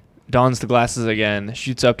him, dons the glasses again,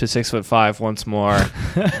 shoots up to 6'5" once more,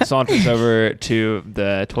 saunters over to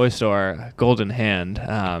the toy store, gold in hand.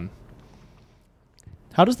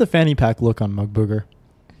 How does the fanny pack look on Mudbooger?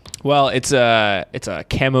 Well, it's a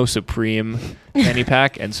Camo Supreme fanny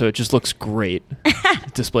pack, and so it just looks great,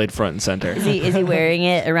 displayed front and center. Is he wearing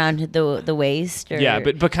it around the waist? Or? Yeah,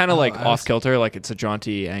 but kind of like I was- off kilter, like it's a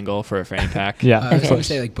jaunty angle for a fanny pack. Yeah. I was Okay. going to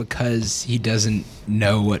say, like, because he doesn't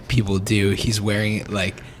know what people do, he's wearing it,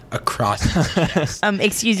 like, across his chest.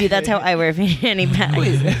 Excuse you, that's how I wear fanny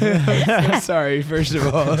packs. Sorry, first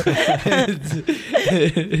of all.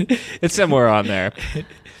 It's somewhere on there.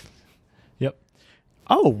 Yep.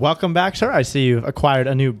 Oh, welcome back, sir. I see you've acquired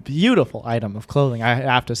a new beautiful item of clothing. I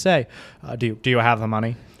have to say, do you have the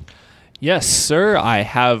money? Yes, sir. I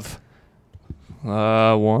have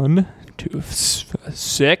 1, 2,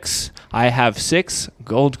 6. I have 6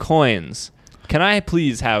 gold coins. Can I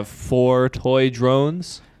please have 4 toy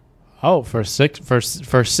drones? Oh, for six.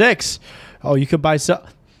 Oh, you could buy so.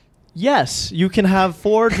 Yes, you can have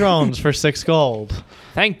 4 drones for 6 gold.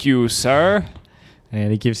 Thank you, sir.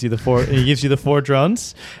 And he gives you the 4. He gives you the 4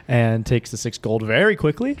 drones and takes the 6 gold very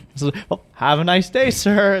quickly. So, well, have a nice day,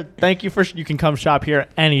 sir. Thank you for. You can come shop here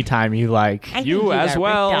anytime you like. I think You as got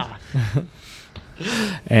well. ripped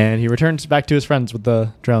off. And he returns back to his friends with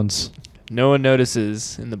the drones. No one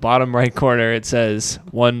notices. In the bottom right corner, it says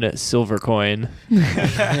 1 silver coin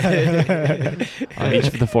on each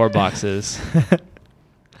of the 4 boxes.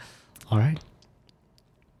 All right.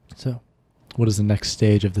 So, what is the next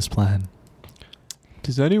stage of this plan?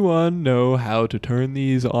 Does anyone know how to turn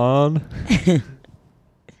these on?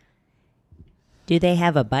 Do they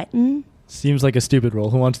have a button? Seems like a stupid role.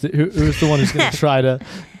 Who's the one who's going to try to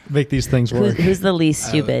make these things work? Who's the least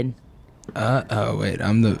stupid? Oh wait,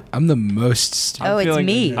 I'm the most stupid. Oh, it's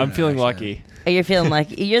me. I'm feeling lucky. Oh, you're feeling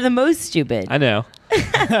like you're the most stupid. I know.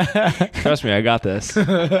 Trust me, I got this.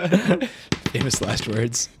 Famous last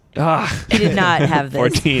words. Ah, You did not have this.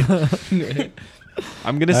 14.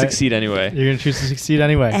 I'm going to succeed anyway. You're going to choose to succeed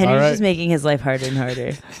anyway. And All he's right. just making his life harder and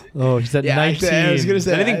harder. Oh, he said 19. I was gonna Does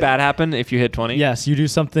say anything bad happen if you hit 20? Yes, you do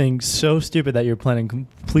something so stupid that your planning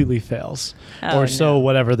completely fails, Oh, or so no.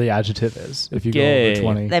 whatever the adjective is. If you Gay. go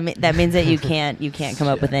over 20, That means that you can't come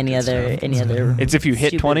up with any other It's if you hit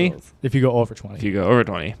stupid 20. rules. if you go over If 20, you go over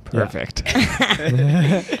 20. Perfect.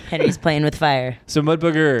 Henry's playing with fire. So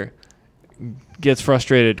Mudbooger gets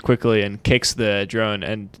frustrated quickly and kicks the drone,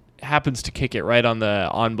 and happens to kick it right on the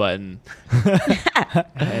on button,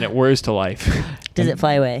 and it whirs to life. Does it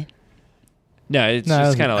fly away? No, it's No,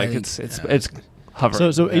 just kind of I like think- it's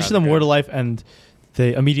hovering. So each of them whir to life, and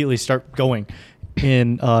they immediately start going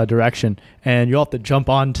in a direction, and you all have to jump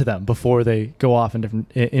onto them before they go off in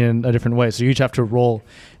a different way. So you each have to roll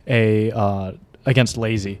a against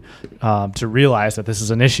lazy to realize that this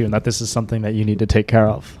is an issue and that this is something that you need to take care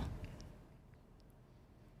of.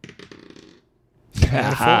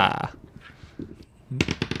 Aha.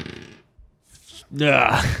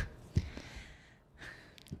 Yeah.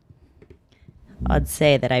 I'd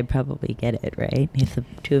say that I'd probably get it, right? If the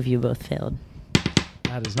two of you both failed.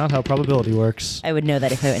 That is not how probability works. I would know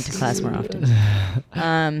that if I went to class more often.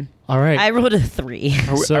 All right. I rolled a 3.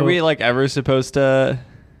 Are we like ever supposed to?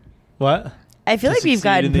 What? I feel To like we've succeed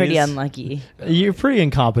gotten in pretty these? unlucky. You're pretty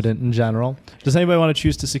incompetent in general. Does anybody want to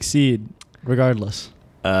choose to succeed regardless?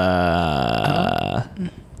 Sure.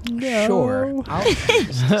 I'll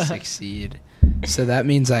choose to succeed. So that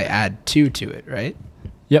means I add 2 to it, right?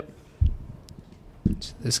 Yep.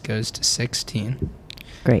 So this goes to 16.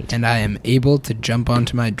 Great. And I am able to jump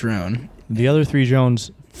onto my drone. The other 3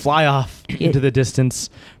 drones fly off into the distance,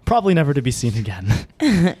 probably never to be seen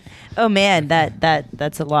again. Oh man,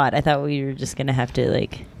 that's a lot. I thought we were just gonna have to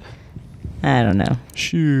like, I don't know.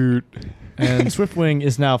 Shoot. And Swiftwing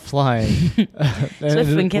is now flying.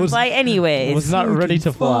 Swiftwing can fly anyways. Was not ready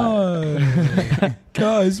to fly.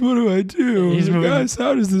 Guys, what do I do? He's moving- Guys,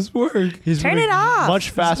 how does this work? He's Turn moving it off. much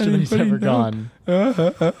faster than he's anybody ever know?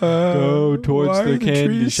 gone. Go towards why the are candy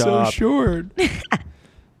trees shop. So short.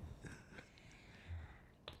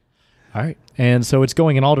 All right. And so it's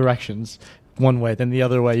going in all directions. One way, then the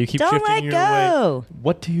other way. You keep Don't shifting let your go. way.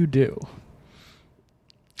 What do you do?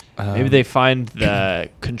 Maybe they find the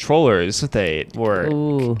controllers that they were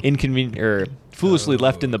Ooh. inconvenient or foolishly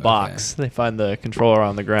left in the box. They find the controller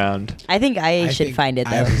on the ground. I think I should think find it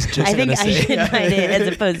though. I was just I think gonna I say- should find it as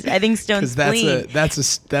opposed. I think Stone Because Spleen.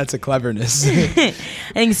 that's a cleverness. I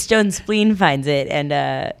think Stone Spleen finds it, and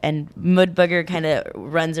Mudbugger kind of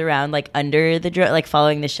runs around like under the drone, like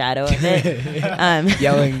following the shadow of it.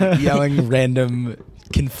 yelling random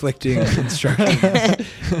conflicting instructions.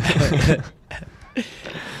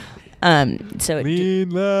 So it, Lean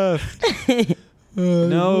left.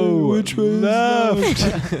 No, which way is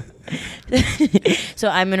left? so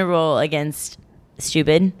I'm gonna roll against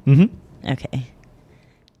stupid. Mm-hmm. Okay.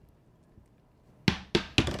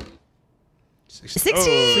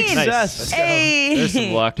 16. Nice. Hey. There's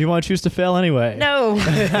some luck. Do you want to choose to fail anyway? No.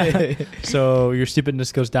 So your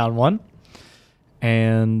stupidness goes down 1.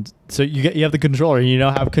 And so you have the controller. You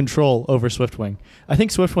now have control over Swiftwing. I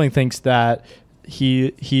think Swiftwing thinks that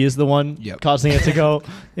he is the one causing it to go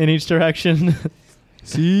in each direction.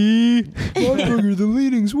 See? Mudbugger, the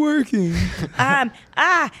leading's working.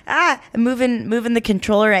 Moving the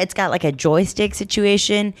controller. It's got like a joystick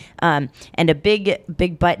situation, and a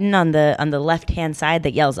big button on the left hand side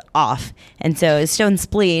that yells off. And so Stone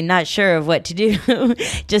Spleen, not sure of what to do,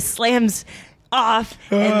 just slams off,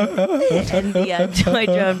 and the toy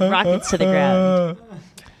drone rockets to the ground.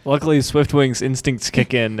 Luckily, Swiftwing's instincts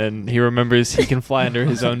kick in, and he remembers he can fly under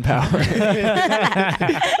his own power.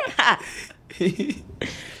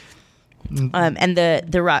 And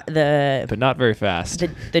the But not very fast.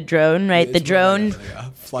 the drone, right? The drone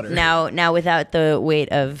Flutter. now without the weight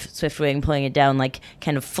of Swiftwing pulling it down, like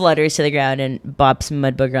kind of flutters to the ground and bops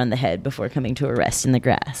Mudbugger on the head before coming to a rest in the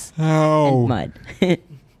grass and mud.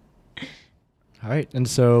 All right. And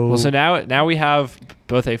so... Well, so now we have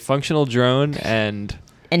both a functional drone and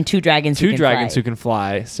And 2 dragons. two who can dragons fly. who can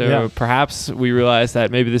fly. So Yeah. perhaps we realize that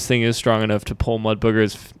maybe this thing is strong enough to pull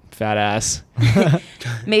Mudbugger's fat ass.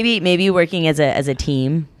 Maybe working as a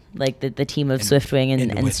team, like the team of Swiftwing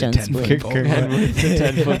and with the Stone 10-foot Spleen, pole. And with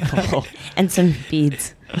the 10-foot pole. and some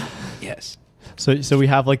beads. Yes. So we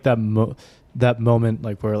have like that moment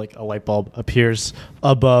like where like a light bulb appears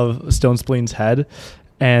above Stone Spleen's head,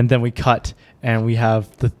 and then we cut and we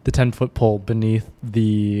have the 10-foot pole beneath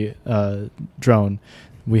the drone.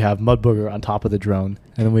 We have Mudbugger on top of the drone,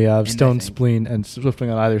 and then we have And I Stone think- Spleen and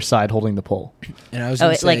Swiftwing on either side holding the pole. And I was Oh,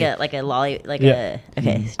 gonna it's say, like a lolly, like Yeah. a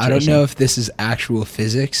okay. I don't situation. know if this is actual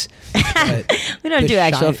physics, but We don't the do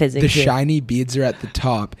actual shi- physics. The here. shiny beads are at the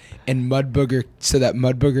top, and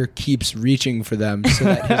Mudbugger keeps reaching for them so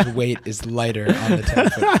that his weight is lighter on the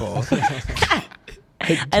 10-foot pole.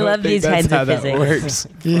 I love these kinds of physics. Works.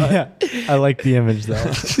 Yeah, I like the image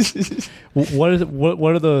though. What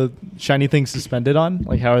are the shiny things suspended on?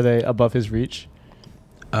 Like how are they above his reach?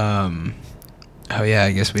 Oh yeah,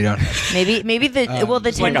 I guess we don't. Maybe the the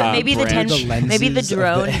like 10 a maybe the branch. 10 The maybe the lenses of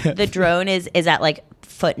drone the- the drone is at like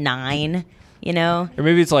 9 foot, You know? Or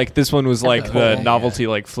maybe it's like this one was like Oh, the yeah. novelty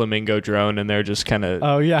like flamingo drone, and they're just kind of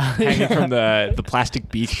Oh yeah, hanging from the plastic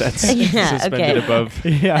beak that's Yeah, suspended okay. above.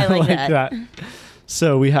 yeah, I like that.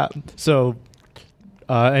 So we have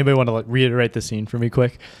anybody want to like reiterate the scene for me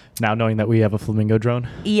quick? Now knowing that we have a flamingo drone.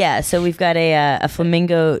 Yeah, so we've got a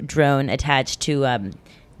flamingo drone attached to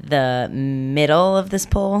the middle of this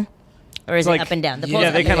pole. Or is It's like- it up and down? The Yeah, pole's they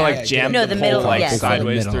up and kind of down. like jam No, the the pole middle, like yes.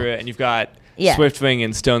 sideways Middle. through it, and you've got Yeah. Swiftwing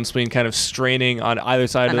and Stone Spleen kind of straining on either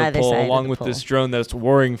side On of either the pole, side of along the with pole. this drone that's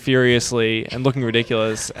whirring furiously and looking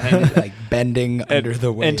ridiculous, and Like bending under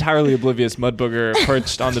the weight. entirely oblivious Mudbooger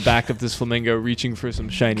perched on the back of this flamingo, reaching for some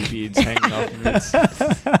shiny beads hanging off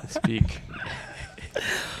of its beak.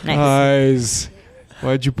 Nice. Guys,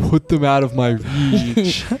 why'd you put them out of my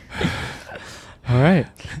reach? All right,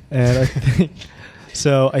 and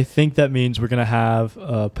I think that means we're gonna have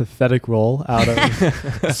a pathetic roll out of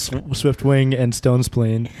Swiftwing and Stone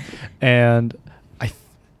Spleen, and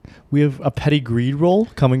we have a petty greed roll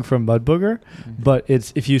coming from Mudbooger, but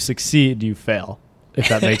it's if you succeed, you fail. If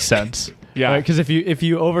that makes sense. Yeah. Because if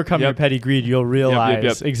you overcome your Yep. petty greed, you'll realize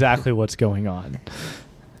yep. exactly what's going on.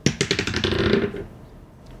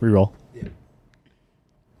 Reroll.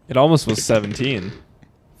 It almost was 17.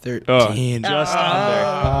 13. Just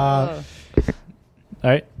under. All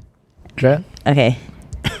right, Drea? Okay.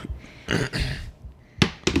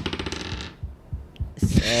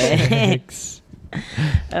 6.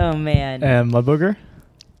 Oh man. And Mudbooger?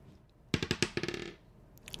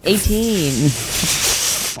 18.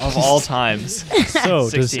 Of all times. So,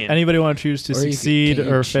 does 16. anybody want to choose to Or you succeed can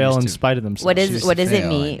you or fail choose in to- spite of themselves? What Choose is to what does it fail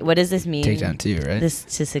mean? and What does this mean? Take down 2, right? This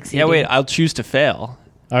to succeed. Yeah, wait, I'll choose to fail,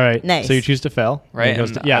 All right. Nice. So you choose to fail. right? And it goes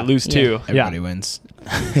And to- yeah. I lose Yeah. 2. Everybody wins.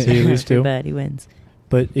 So you lose 2. Everybody wins.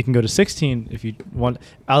 But it can go to 16 if you want.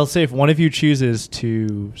 I'll say if one of you chooses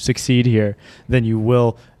to succeed here, then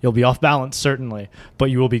you'll be off balance certainly, but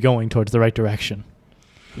you will be going towards the right direction.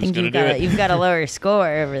 I think gonna you've do got it? you've got a lower score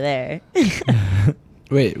over there.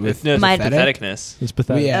 Wait, with No, it's My- patheticness. It's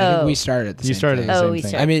pathetic. I think Oh. we started at the You same started thing. the Oh, same we thing.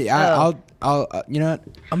 started- I mean, Oh. I'll you know what?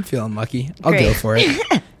 I'm feeling lucky. I'll go Great. for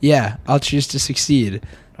it. Yeah, I'll choose to succeed.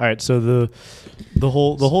 All right. So the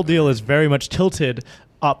whole deal is very much tilted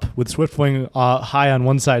up with Swiftwing high on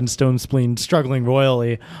one side and Stone Spleen struggling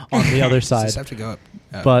royally on the other Does side. this have to go up?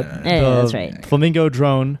 Oh, But no, no, no. Yeah, the that's right. flamingo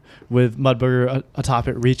drone with Mudbooger atop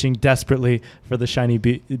it, reaching desperately for the shiny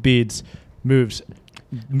beads, moves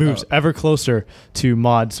Oh. ever closer to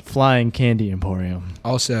Maud's flying candy emporium.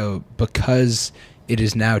 Also, because it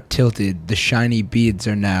is now tilted, the shiny beads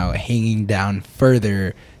are now hanging down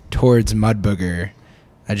further towards Mudbooger.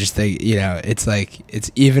 I just think, it's like,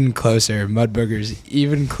 it's even closer. Mudbooger's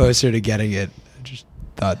even closer to getting it. I just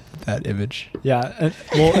thought that image. Yeah, and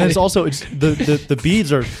it's also the beads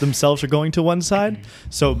themselves are going to one side,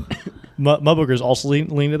 so Mudbooger's also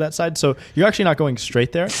leaning to that side. So you're actually not going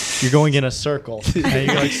straight there. You're going in a circle, and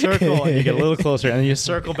you like circle, and you get a little closer, and you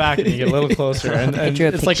circle back, and you get a little closer, and I drew a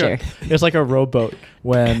it's picture. like a rowboat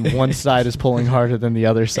when one side is pulling harder than the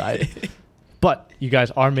other side. But you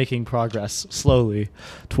guys are making progress slowly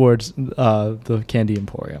towards the candy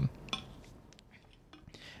emporium.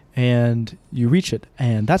 And you reach it,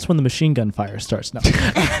 and that's when the machine gun fire starts. No.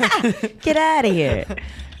 Get out of here.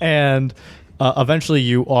 And eventually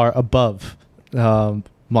you are above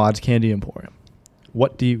Maud's Candy Emporium.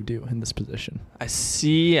 What do you do in this position? I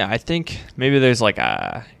think maybe there's like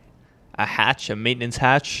a hatch, a maintenance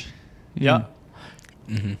hatch. Yeah.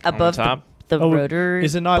 Mm-hmm. Above on top. the Oh, rotor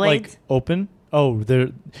Is it not blades? like open? Oh,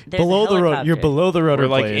 There's below a the rotor. You're helicopter. below the rotor Or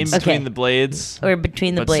like in blades. between Okay. the blades, Or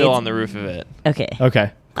between the but blades? still on the roof of it. Okay.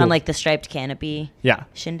 Okay. Cool. On like the striped canopy yeah.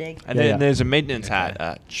 shindig. And Yeah, then yeah. there's a maintenance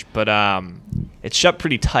hatch, but it's shut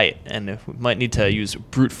pretty tight, and we might need to use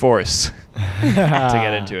brute force to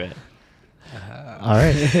get into it. All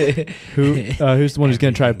right. Who's the one who's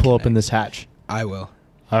going to try to pull open this hatch? I will.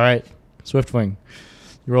 All right. Swiftwing.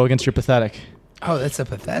 You roll against your pathetic. Oh, that's a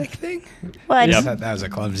pathetic thing? What? I Yep. thought that was a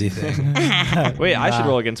clumsy thing. Wait, I should Nah.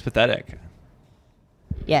 roll against pathetic.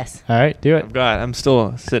 Yes. All right. Do it. I'm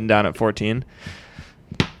still sitting down at 14.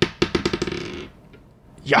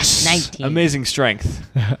 Yes. 19. Amazing strength.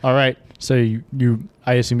 All right. So you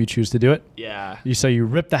I assume you choose to do it. Yeah. You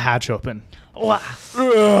rip the hatch open.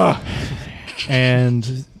 Ugh.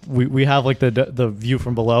 And we have like the view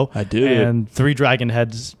from below. I did. And 3 dragon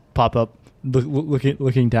heads pop up,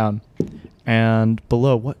 looking down, and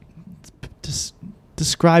below. What? Just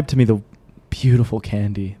describe to me the beautiful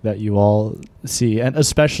candy that you all see, and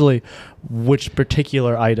especially which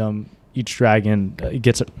particular item each dragon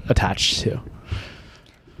gets attached to.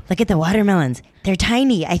 Look at the watermelons. They're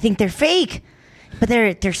tiny. I think they're fake, but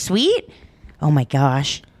they're sweet. Oh my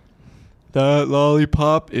gosh. That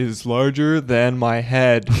lollipop is larger than my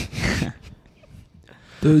head.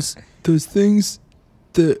 Those things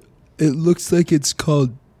that it looks like it's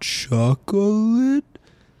called chocolate.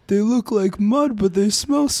 They look like mud, but they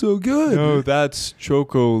smell so good. No, that's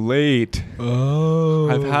chocolate. Oh.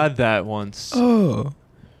 I've had that once. Oh.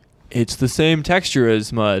 It's the same texture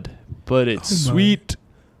as mud, but it's Oh my. sweet.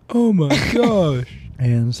 Oh my gosh.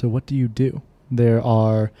 And so what do you do?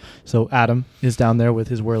 So Adam is down there with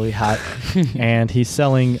his whirly hat, and he's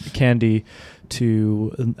selling candy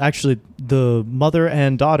to actually the mother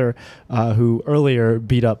and daughter who earlier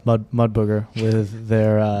beat up Mud Booger with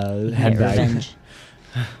their handbag. Revenge.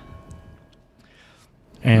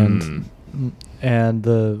 And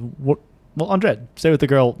Andre, stay with the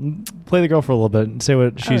girl, play the girl for a little bit, and say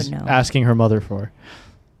what she's no. asking her mother for.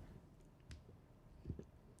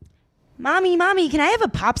 Mommy, can I have a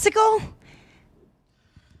popsicle?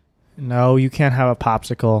 No, you can't have a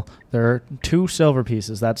popsicle. There are 2 silver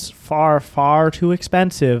pieces. That's far, far too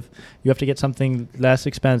expensive. You have to get something less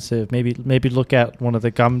expensive. Maybe look at one of the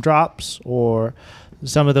gumdrops or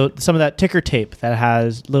some of that ticker tape that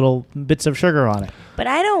has little bits of sugar on it. But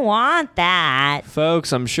I don't want that.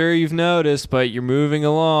 Folks, I'm sure you've noticed, but you're moving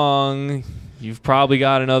along. You've probably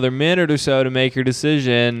got another minute or so to make your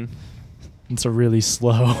decision. It's a really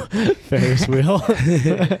slow Ferris wheel.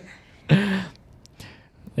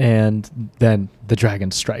 And then the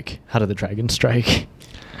dragons strike. How do the dragons strike?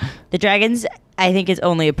 The dragons, I think it's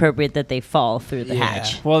only appropriate that they fall through the Yeah.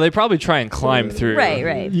 hatch. Well, they probably try and climb through.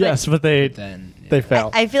 Right. Yes, but they Then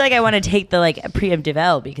fail. I feel like I want to take the preemptive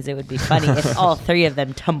L because it would be funny if all 3 of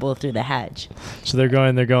them tumble through the hatch. So they're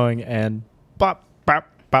going, and bop, bop,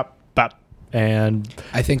 bop, bop. And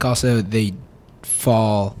I think also they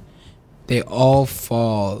all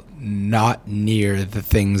fall not near the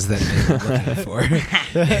things that they were looking for.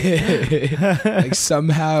 Like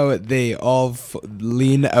somehow they all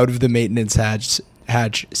lean out of the maintenance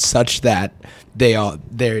hatch such that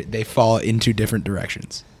they fall into different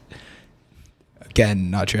directions.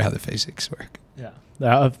 Again, not sure how the physics work.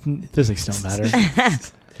 yeah, physics don't matter.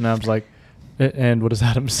 And I was like, and what does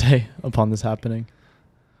Adam say upon this happening?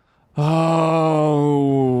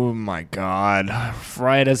 Oh my God.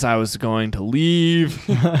 Right as I was going to leave.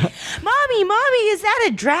 Mommy, is that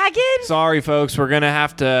a dragon? Sorry, folks. We're going to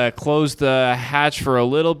have to close the hatch for a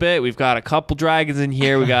little bit. We've got a couple dragons in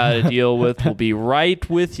here we got to deal with. We'll be right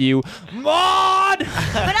with you. Maud! But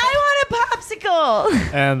I want a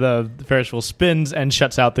popsicle. And the Ferris wheel spins and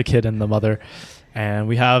shuts out the kid and the mother. And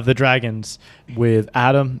we have the dragons with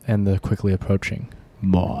Adam and the quickly approaching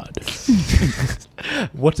Maud.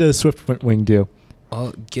 What does Swiftwing do?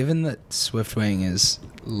 Well, given that Swiftwing is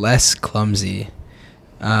less clumsy,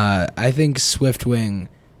 I think Swiftwing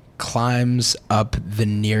climbs up the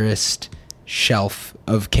nearest shelf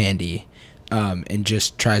of candy and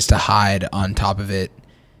just tries to hide on top of it.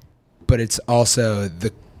 But it's also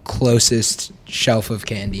the closest shelf of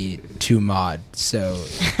candy to Maud, so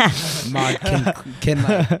Maud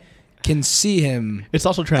can see him It's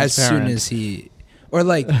also as transparent. soon as he. Or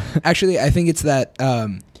actually, I think it's that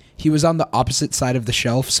he was on the opposite side of the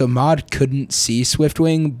shelf, so Maud couldn't see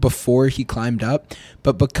Swiftwing before he climbed up.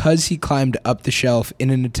 But because he climbed up the shelf in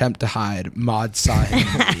an attempt to hide, Maud saw him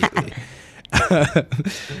immediately.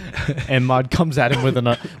 And Maud comes at him with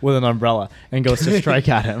an umbrella and goes to strike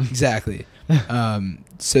at him. Exactly.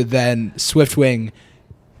 So then Swiftwing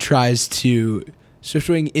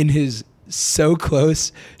in his so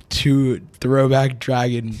close to throwback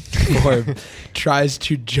dragon form tries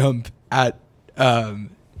to jump at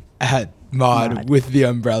Maud with the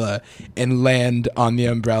umbrella and land on the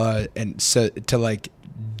umbrella and so to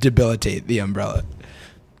debilitate the umbrella.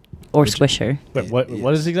 Or Swisher. Wait,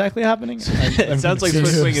 what is exactly happening? It sounds like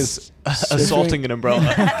Swiftwing is assaulting an umbrella.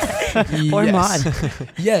 Or Yes. Maud.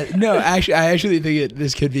 Yeah, no, actually, I actually think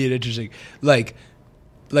this could be an interesting, like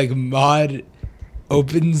Maud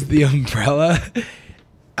opens the umbrella,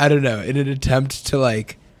 I don't know, in an attempt to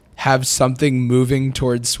have something moving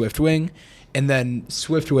towards Swiftwing, and then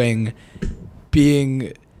Swiftwing,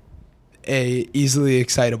 being a easily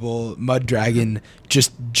excitable mud dragon,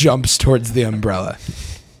 just jumps towards the umbrella,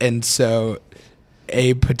 and so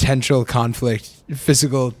a potential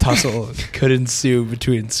physical tussle could ensue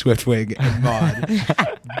between Swiftwing and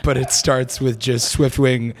Maud, but it starts with just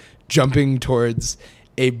Swiftwing jumping towards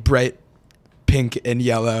a bright pink and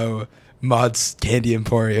yellow Maud's Candy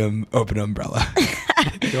Emporium open umbrella.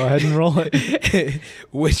 Go ahead and roll it.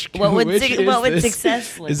 What would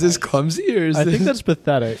success look Is this like? clumsy or is I this think that's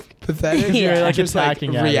pathetic. pathetic? Yeah. You're Like just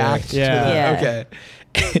attacking at it. react to Yeah. the-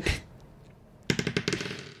 okay.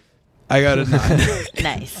 I got a 9.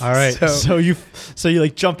 Nice. All right. So you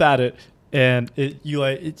jump at it, and you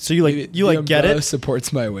The get umbrella it.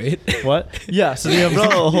 supports my weight. What? Yeah. So the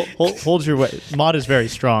umbrella holds your weight. Mod is very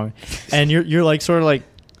strong, and you're like sort of like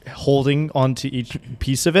holding onto each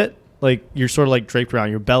piece of it. Like you're sort of like draped around.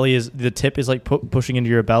 Your belly is the tip is like pushing into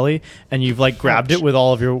your belly, and you've like grabbed it with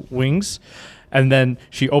all of your wings. And then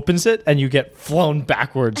she opens it, and you get flown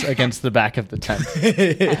backwards against the back of the tent.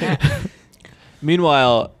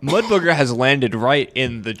 Meanwhile, Mudbooger has landed right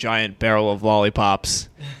in the giant barrel of lollipops,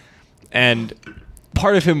 and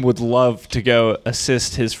part of him would love to go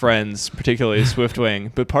assist his friends, particularly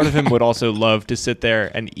Swiftwing, but part of him would also love to sit there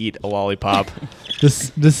and eat a lollipop.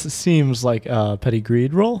 This seems like a petty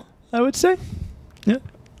greed roll, I would say. Yeah.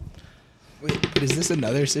 Wait, but is this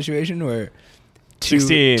another situation where to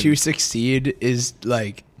 16. succeed is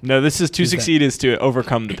like No, this is to Is that- succeed is to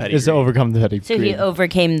overcome the petty Is to greed. overcome the petty So greed. he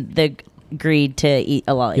overcame the greed to eat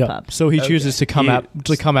a Yeah. lollipop. So he chooses to come He-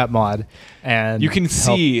 at Maud, and You can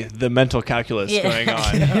help- see the mental calculus Yeah. going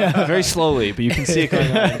on very slowly, but you can see it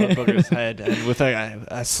going on in Mudbooger's head. And with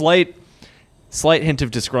a slight hint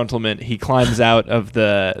of disgruntlement, he climbs out of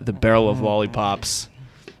the barrel of lollipops.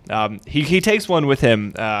 He takes one with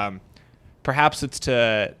him. Perhaps it's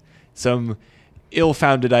to some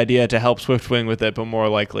ill-founded idea to help Swiftwing with it, but more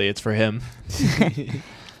likely it's for him.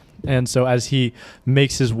 And so as he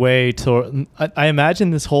makes his way to, I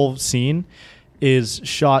imagine this whole scene is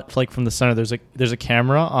shot like from the center. There's a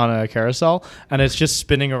camera on a carousel, and it's just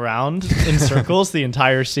spinning around in circles the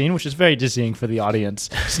entire scene, which is very dizzying for the audience.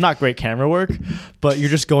 It's not great camera work, but you're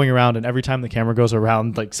just going around, and every time the camera goes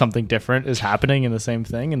around, like something different is happening in the same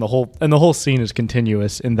thing, and the whole scene is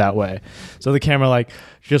continuous in that way. So the camera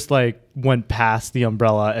just went past the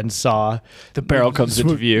umbrella and saw The barrel comes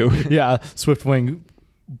into view. yeah, Swiftwing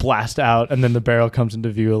blast out, and then the barrel comes into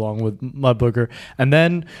view along with Mudbooger, and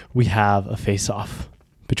then we have a face-off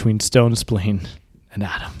between Stone Spleen and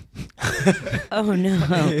Adam. Oh no.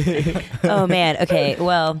 Oh man. Okay.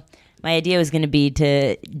 Well, my idea was going to be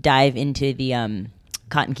to dive into the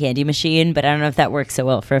cotton candy machine, but I don't know if that works so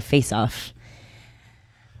well for a face-off.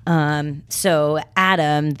 So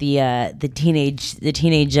Adam, the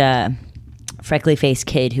teenage freckly-faced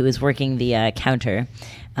kid who was working the counter,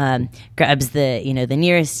 grabs the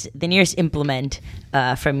nearest implement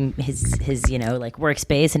from his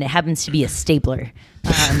workspace, and it happens to be a stapler.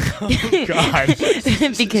 God.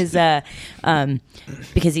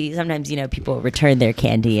 because he sometimes people return their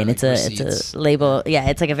candy, and it's Receipts. a label. Yeah,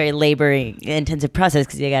 it's like a very labor-intensive process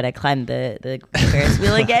because you got to climb the Ferris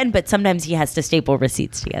wheel again. But sometimes he has to staple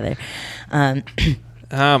receipts together.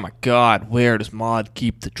 Oh my God! Where does Maud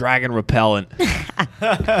keep the dragon repellent?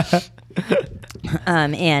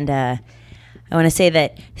 And I want to say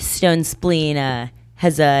that Stone Spleen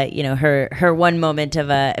has her one moment of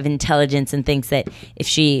intelligence, and thinks that if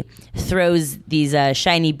she throws these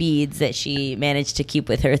shiny beads that she managed to keep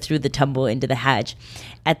with her through the tumble into the hatch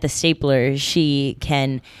at the stapler, she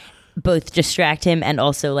can both distract him and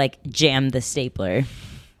also jam the stapler.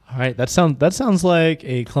 All right, that sounds like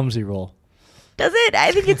a clumsy roll. Does it?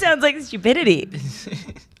 I think it sounds like stupidity.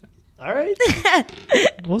 All right.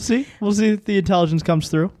 We'll see if the intelligence comes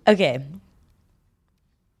through. Okay.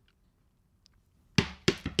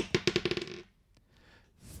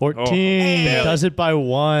 14 barely. does it by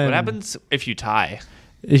 1. What happens if you tie?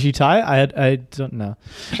 If you tie? I don't know.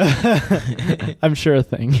 I'm sure a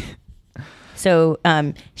thing. So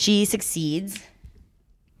she succeeds.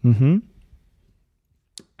 Mm-hmm.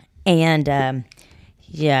 And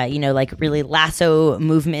really lasso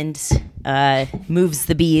movements, moves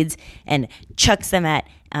the beads and chucks them at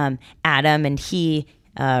Adam, and he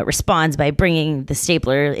responds by bringing the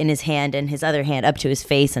stapler in his hand and his other hand up to his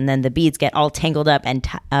face, and then the beads get all tangled up and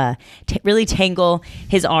really tangle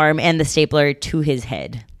his arm and the stapler to his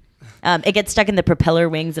head. It gets stuck in the propeller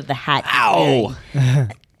wings of the hat. Ow!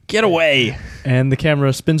 Get away! And the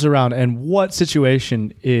camera spins around. And what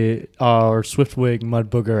situation are Swiftwing,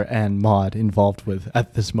 Mudbooger, and Maud involved with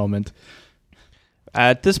at this moment?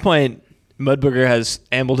 At this point, Mudbooger has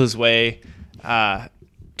ambled his way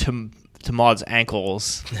to Maud's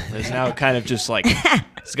ankles. It's now kind of just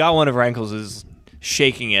it's got one of her ankles is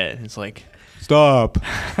shaking it. It's like, stop,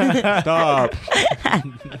 stop.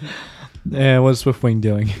 And what's Swiftwing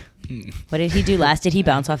doing? What did he do last? Did he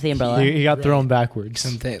bounce off the umbrella? He got thrown backwards.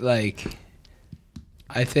 something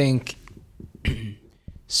I think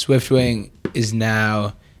Swiftwing is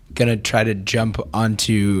now gonna try to jump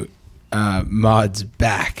onto Maud's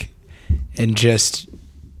back and just,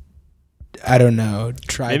 I don't know,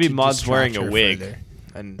 try Maybe to Maud's distract wearing a her wig, further.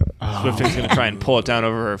 and Swiftwing's gonna try and pull it down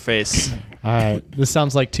over her face. All right. This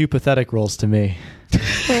sounds like 2 pathetic rolls to me.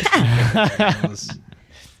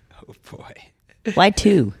 Oh boy. Why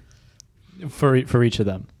 2? for each of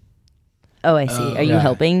them. Oh, I see. Are you yeah.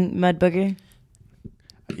 helping Mudbooger?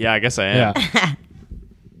 Yeah, I guess I am. Yeah.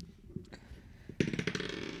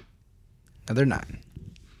 Another 9.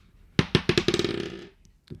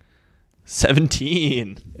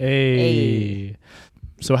 17. Hey.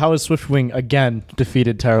 So how is Swiftwing again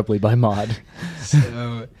defeated terribly by Maud?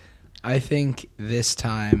 So I think this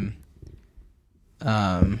time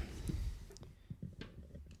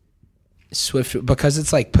Swift, because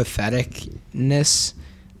it's like patheticness,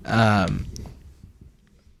 I'm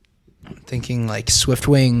thinking like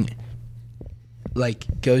Swiftwing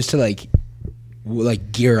like goes to like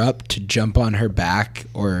gear up to jump on her back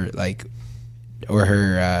or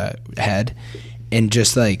her head, and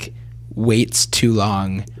just like waits too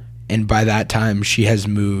long, and by that time she has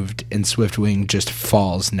moved and Swiftwing just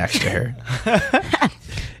falls next to her.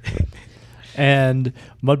 And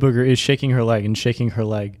Mudbooger is shaking her leg and shaking her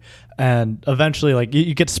leg, and eventually like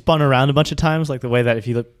you get spun around a bunch of times, like the way that if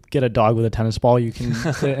you get a dog with a tennis ball, you can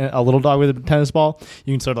a little dog with a tennis ball,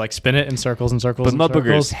 you can sort of like spin it in circles and circles. But and Mudbooger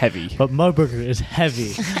circles. is heavy. But Mudbooger is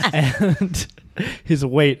heavy, and his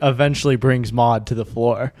weight eventually brings Maud to the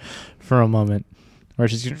floor for a moment, where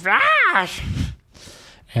she's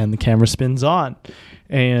and the camera spins on,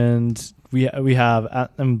 and we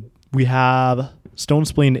have Stone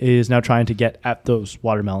Spleen is now trying to get at those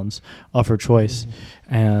watermelons of her choice,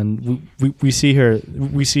 and we see her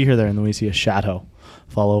there, and then we see a shadow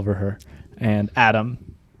fall over her, and Adam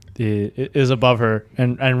is above her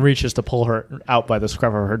and reaches to pull her out by the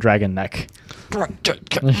scruff of her dragon neck. Come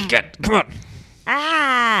on.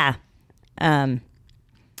 Ah!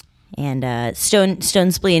 And Stone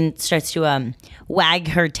Spleen starts to wag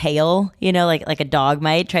her tail, like a dog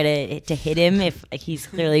might try to hit him if he's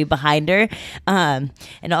clearly behind her. And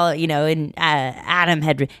Adam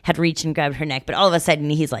had reached and grabbed her neck, but all of a sudden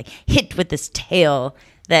he's like hit with this tail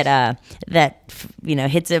that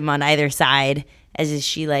hits him on either side as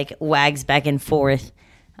she like wags back and forth.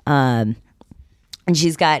 And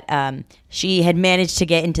she's got she had managed to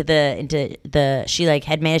get she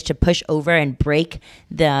had managed to push over and break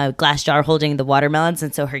the glass jar holding the watermelons,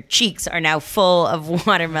 and so her cheeks are now full of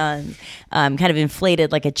watermelons, kind of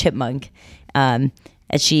inflated like a chipmunk, as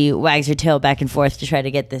she wags her tail back and forth to try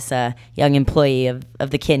to get this young employee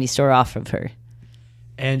of the candy store off of her.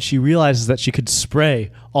 And she realizes that she could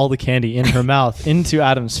spray all the candy in her mouth into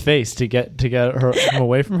Adam's face to get him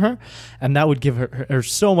away from her, and that would give her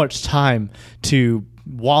so much time to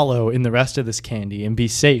wallow in the rest of this candy and be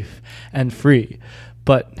safe and free.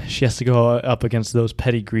 But she has to go up against those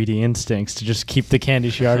petty, greedy instincts to just keep the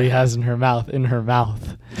candy she already has in her mouth.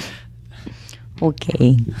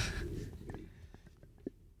 Okay.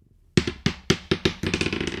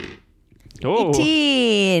 Oh.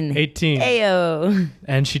 18. 18. Ayo.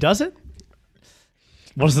 And she does it?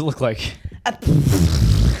 What does it look like? That's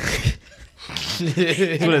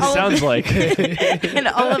what it sounds like. And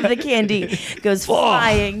all of the candy goes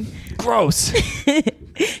flying. Gross.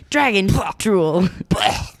 Dragon drool.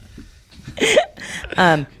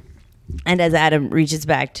 And as Adam reaches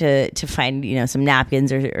back to find some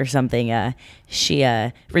napkins or something, she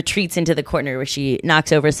retreats into the corner where she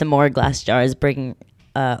knocks over some more glass jars, breaking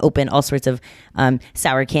open all sorts of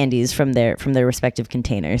sour candies from their respective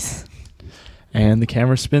containers. And the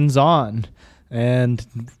camera spins on, and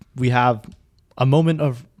we have a moment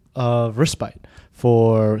of respite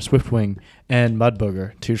for Swiftwing and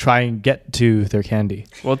Mudbooger to try and get to their candy.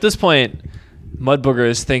 Well, at this point, Mudbooger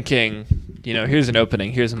is thinking, here's an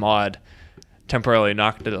opening, here's Maud, temporarily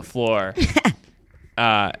knocked to the floor.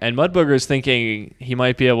 And Mudbooger is thinking he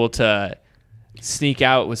might be able to sneak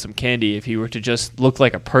out with some candy if he were to just look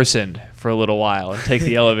like a person for a little while and take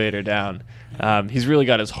the elevator down. He's really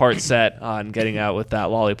got his heart set on getting out with that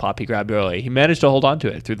lollipop he grabbed early. He managed to hold on to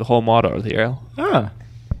it through the whole motto of the arrow. Ah,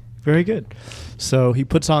 very good. So he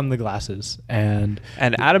puts on the glasses, and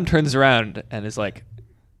Adam turns around and is like,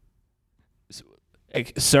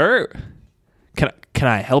 "Sir, can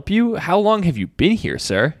I help you? How long have you been here,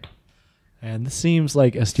 sir?" And this seems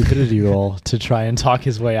like a stupidity roll to try and talk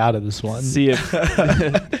his way out of this one. See if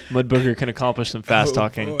Mudbooger can accomplish some fast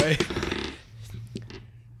talking. Boy.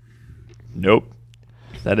 Nope.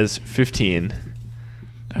 That is 15.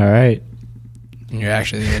 All right. You're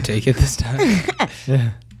actually going to take it this time?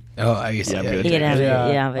 Yeah. Oh, I guess. Yeah, I'm Yeah. gonna You can have it.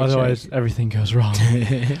 Yeah, but Otherwise, everything goes wrong.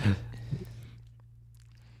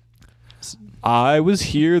 I was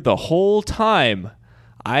here the whole time.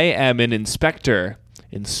 I am an inspector,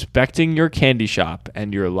 inspecting your candy shop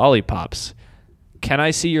and your lollipops. Can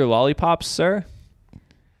I see your lollipops, sir?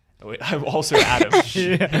 Oh, wait, I'm also Adam.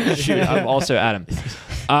 Shoot, I'm also Adam.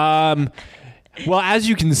 Well, as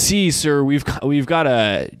you can see, sir, we've got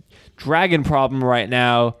a dragon problem right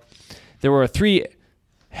now. There were 3.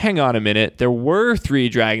 Hang on a minute. There were 3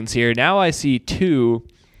 dragons here. Now I see 2.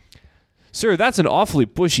 Sir, that's an awfully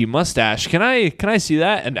bushy mustache. Can I see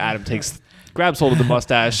that? And Adam grabs hold of the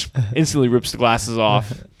mustache, instantly rips the glasses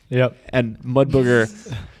off. Yep. And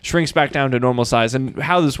Mudbooger shrinks back down to normal size. And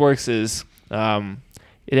how this works is he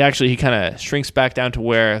kind of shrinks back down to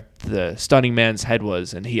where the stunning man's head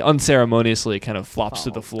was, and he unceremoniously kind of flops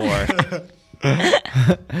to the floor.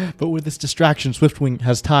 But with this distraction, Swiftwing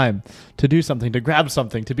has time to do something, to grab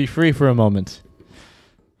something, to be free for a moment.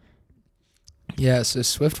 Yeah, so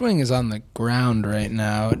Swiftwing is on the ground right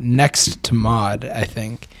now, next to Maud, I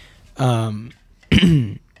think.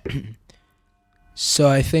 So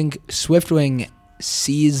I think Swiftwing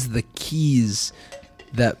sees the keys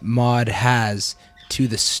that Maud has to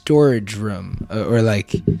the storage room, to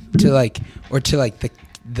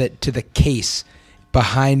the case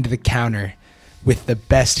behind the counter with the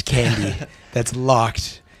best candy that's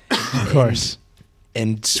locked. Of course.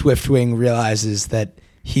 And Swiftwing realizes that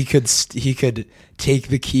he could take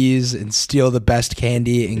the keys and steal the best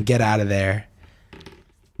candy and get out of there.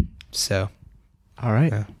 So, all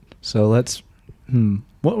right. Yeah. So let's.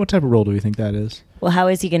 What type of roll do we think that is? Well, how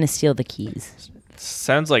is he going to steal the keys?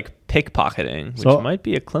 Sounds like pickpocketing, which So- might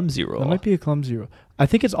be a clumsy roll. That might be a clumsy roll. I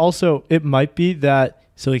think it might be that.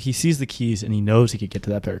 So like he sees the keys and he knows he could get to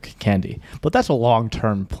that pair of candy, but that's a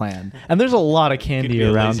long-term plan. And there's a lot of Could candy be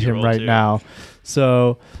a around lazy him roll, right too. now.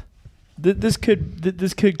 So this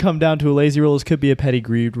could come down to a lazy roll. This could be a petty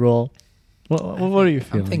greed roll. What are you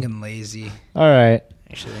feeling? I'm thinking lazy, All right.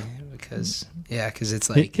 actually, because it's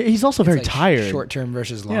like He's also it's very like tired. Short term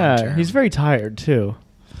versus long Yeah, term. he's very tired too.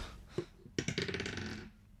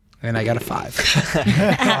 And I got a 5.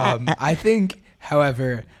 I think,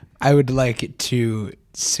 however, I would like to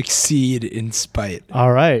succeed in spite.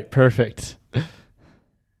 All right, perfect.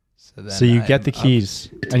 So, then So you I'm get the up keys,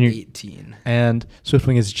 to and 18. and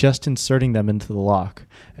Swiftwing is just inserting them into the lock,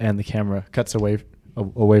 and the camera cuts away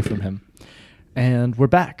from him, and we're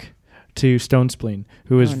back to Stone Spleen,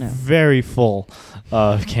 who is Oh, no. very full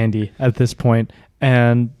of candy at this point,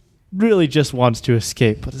 and really just wants to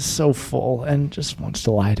escape, but is so full and just wants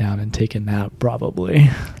to lie down and take a nap, probably.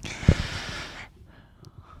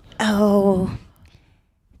 Oh,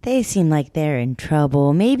 they seem like they're in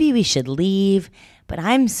trouble. Maybe we should leave, but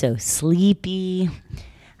I'm so sleepy.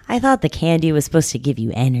 I thought the candy was supposed to give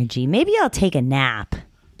you energy. Maybe I'll take a nap.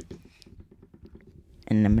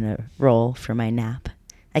 And I'm going to roll for my nap.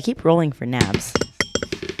 I keep rolling for naps.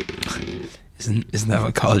 Isn't that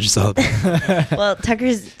what college is all about? Well,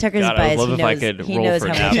 Tucker's God, I would biased. love He if I knows, could he roll knows for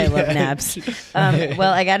how naps. much I love naps.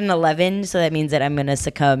 Well, I got an 11, so that means that I'm going to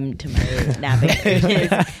succumb to my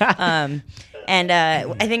napping.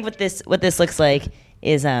 I think what this looks like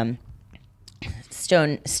is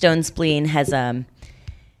Stone Spleen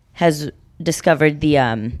has discovered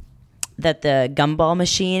that the gumball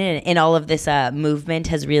machine and all of this movement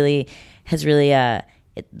has really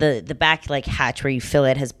the back like hatch where you fill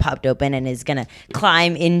it has popped open and is gonna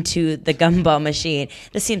climb into the gumball machine.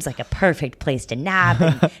 This seems like a perfect place to nap,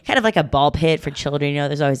 and kind of like a ball pit for children. You know,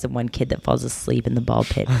 there's always the one kid that falls asleep in the ball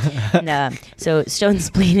pit. And, so Stone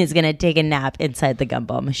Spleen is gonna take a nap inside the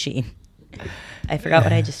gumball machine. I forgot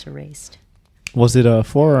what I just erased. Was it a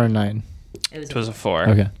 4 or a 9? It was a 4.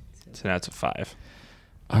 Okay. So now it's a 5.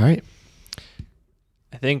 All right.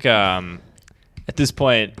 I think at this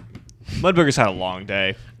point, Mudbooger's had a long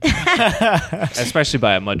day, especially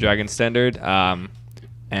by a Mud Dragon standard. And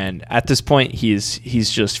at this point, he's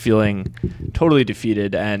just feeling totally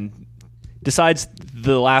defeated and decides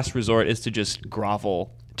the last resort is to just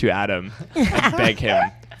grovel to Adam and beg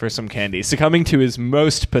him for some candy, succumbing to his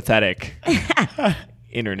most pathetic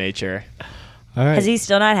inner nature. All right. Has he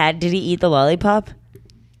still not had? Did he eat the lollipop?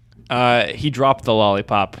 He dropped the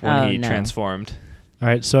lollipop when Oh, he no. transformed. All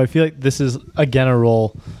right, so I feel like this is again a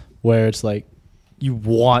roll where it's like you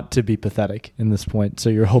want to be pathetic in this point, so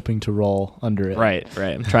you're hoping to roll under it. Right.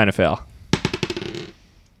 I'm trying to fail.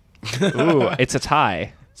 Ooh, it's a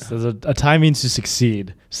tie. So a tie means to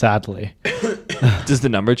succeed, sadly. Does the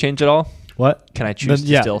number change at all? What? Can I choose Then-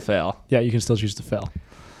 to yeah. still fail? Yeah, you can still choose to fail.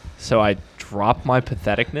 So I drop my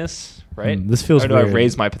patheticness, right? This feels Or do I weird.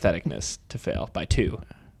 raise my patheticness to fail by 2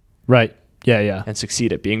 Right. Yeah. and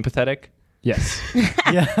succeed at being pathetic? Yes.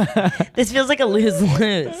 Yeah. This feels like a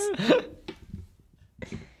lose-lose.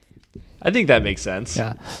 I think that makes sense.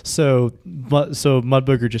 Yeah. So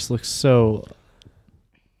Mudbooger just looks so.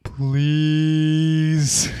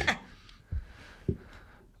 Please.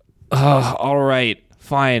 All right,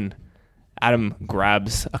 fine. Adam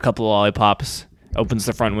grabs a couple of lollipops, opens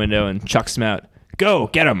the front window, and chucks them out. Go,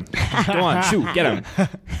 get him. Go on, shoot, get him.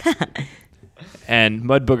 And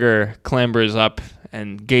Mudbooger clambers up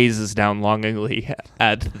and gazes down longingly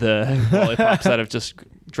at the lollipops that have just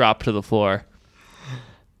dropped to the floor.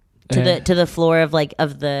 To the floor of the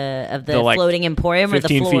like, floating emporium, or the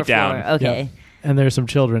 15 floor feet down. floor? Okay. Yeah. And there's some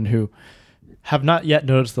children who have not yet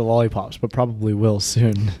noticed the lollipops, but probably will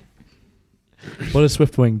soon. What is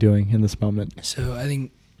Swiftwing doing in this moment? So I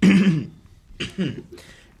think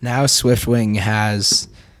now Swiftwing has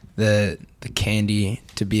the candy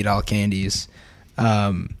to beat all candies.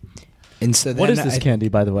 And so What is this candy,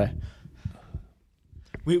 by the way?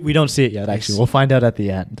 We don't see it yet. Actually, we'll find out at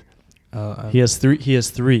the end. He has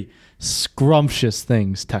three scrumptious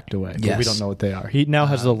things tucked away, but we Yes. don't know what they are. He now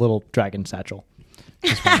has a little dragon satchel.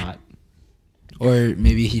 Just why not? Or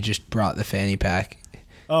maybe he just brought the fanny pack.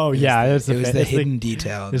 Oh yeah, it was the hidden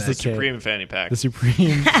detail. it's that- the Supreme fanny pack. The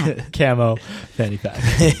supreme camo fanny pack.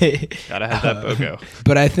 Gotta have that BOGO.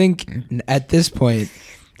 But I think at this point,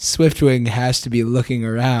 Swiftwing has to be looking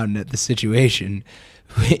around at the situation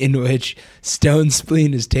in which Stone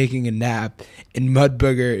Spleen is taking a nap and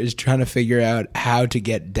Mudbooger is trying to figure out how to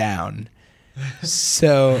get down.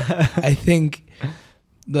 So I think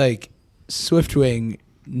like Swiftwing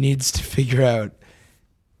needs to figure out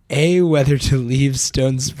A, whether to leave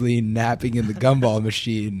Stone Spleen napping in the gumball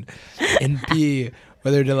machine, and B,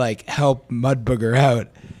 whether to like help Mudbooger out.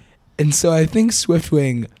 And so I think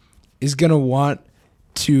Swiftwing is gonna want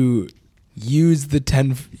to use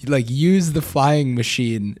use the flying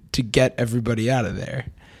machine to get everybody out of there.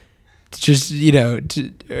 Just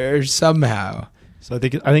or somehow. So I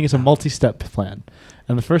think it's a multi-step plan,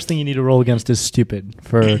 and the first thing you need to roll against is stupid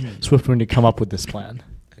for Swiftwing to come up with this plan.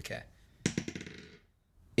 Okay.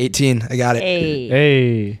 18. I got it. Hey.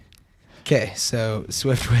 Hey, Okay, so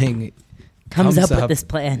Swiftwing Comes up with this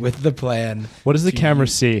plan. With the plan. what does the camera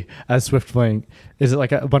see as Swiftwing? Is it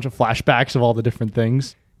like a bunch of flashbacks of all the different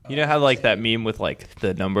things? You know how like that meme with like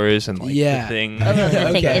the numbers and like Yeah. the thing? Oh, the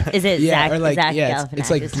thing. Okay. Is it Zach? or like, Zach yeah, it's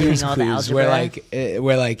like Galifianakis Blue's doing all the Clues, algebra?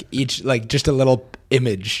 where like each like just a little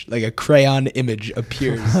image, like a crayon image,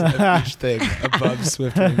 appears of each thing above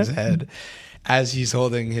Swiftwing's head as he's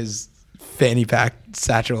holding his fanny pack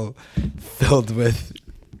satchel filled with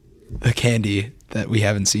the candy that we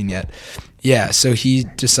haven't seen yet. Yeah, so he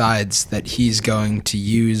decides that he's going to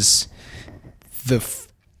use the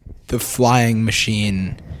flying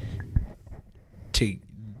machine to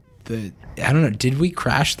I don't know, did we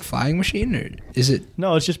crash the flying machine or is it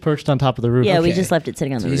No, it's just perched on top of the roof. Yeah, we Okay. just left it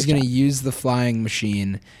sitting on so the he's roof. going to use the flying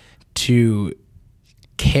machine to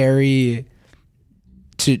carry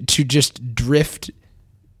to just drift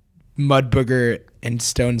Mudbooger and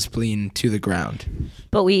Stone Spleen to the ground.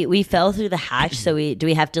 But we fell through the hatch, so do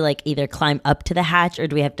we have to like either climb up to the hatch or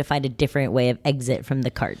do we have to find a different way of exit from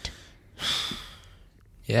the cart?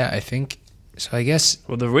 Yeah, I think so. I guess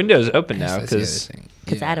Well, the window's open now that's the other because thing.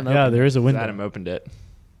 Because Adam Yeah, opened. there is a window. Adam opened it.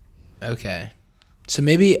 Okay. So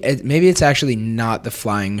maybe it's actually not the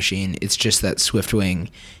flying machine. It's just that Swiftwing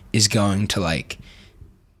is going to like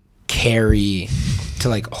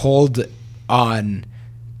hold on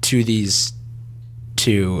to these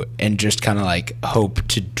two and just kind of like hope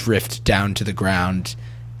to drift down to the ground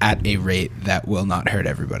at a rate that will not hurt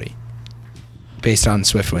everybody, based on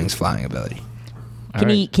Swiftwing's flying ability. All Can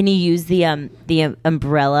right. you you use the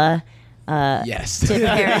umbrella Yes. to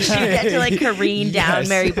parachute that to like careen down Yes.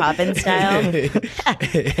 Mary Poppins style?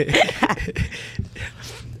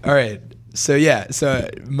 All right. So yeah, so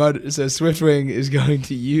Swiftwing is going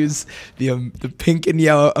to use the pink and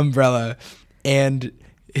yellow umbrella and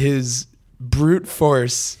his brute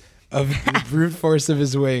force of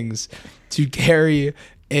his wings to carry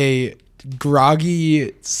a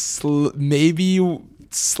groggy, maybe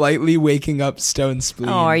slightly waking up Stone Spleen.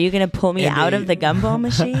 Oh, are you gonna pull me And out a- of the gumball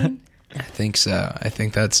machine? I think so. I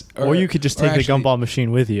think that's. Or you could just take the actually, gumball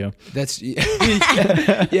machine with you. That's yeah.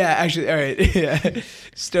 Actually, all right. Yeah,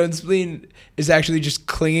 Stone Spleen is actually just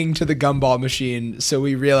clinging to the gumball machine. So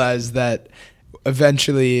we realize that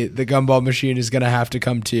eventually the gumball machine is gonna have to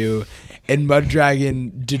come to, and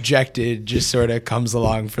Muddragon, dejected, just sort of comes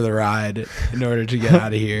along for the ride in order to get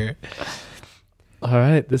out of here. All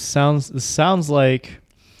right, this sounds like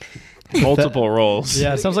Multiple rolls.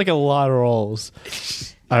 yeah, it sounds like a lot of rolls.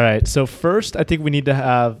 All right, so first I think we need to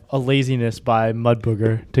have a laziness by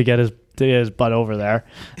Mudbooger to get his butt over there.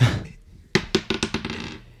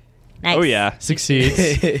 Nice. Oh yeah.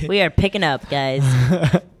 Succeeds. We are picking up, guys.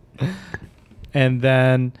 And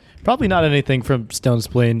then probably not anything from Stone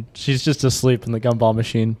Spleen. She's just asleep in the gumball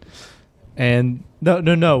machine. And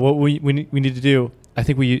no. What we need to do, I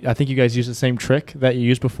think you guys use the same trick that you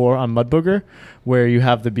used before on Mudbooger, where you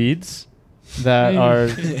have the beads. that are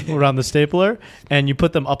around the stapler, and you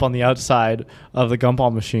put them up on the outside of the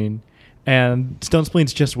gumball machine. And Stone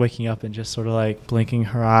Spleen's just waking up and just sort of like blinking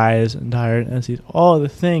her eyes and tired, and sees, oh, the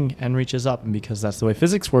thing, and reaches up. And because that's the way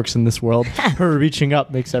physics works in this world, her reaching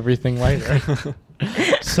up makes everything lighter.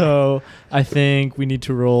 So I think we need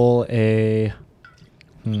to roll a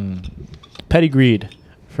petty greed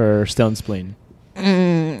for Stone Spleen.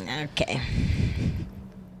 Okay.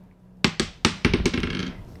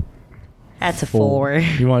 That's a 4.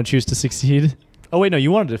 You want to choose to succeed? Oh wait, no,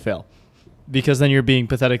 you wanted to fail. Because then you're being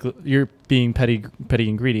pathetic. You're being petty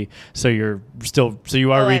and greedy. So you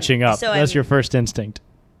are reaching up. That's your first instinct.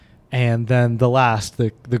 And then the last,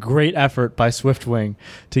 the great effort by Swiftwing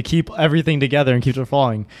to keep everything together and keep it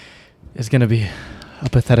falling, is going to be a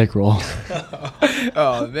pathetic roll.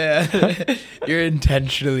 Oh man, you're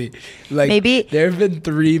intentionally like. Maybe there have been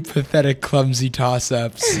 3 pathetic, clumsy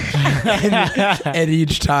toss-ups, and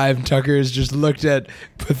each time Tucker has just looked at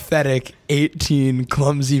pathetic 18,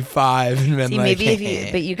 clumsy 5, and been see, like,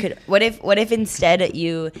 maybe but you could. What if instead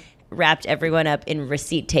you wrapped everyone up in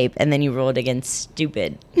receipt tape and then you rolled against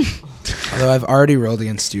stupid? Although I've already rolled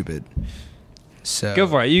against stupid. So Go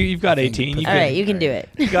for it. You've got 18. All right, you can do it.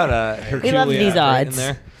 You got a Hercules. We love these right in odds.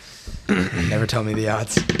 there. Never tell me the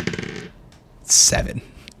odds. 7.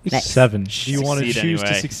 Nice. 7. Do you want to Succeed choose to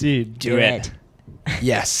anyway. succeed? Do it.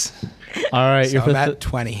 Yes. All right, So your I'm at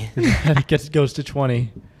 20. it goes to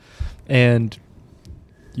 20, and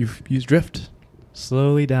you drift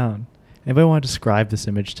slowly down. Anybody want to describe this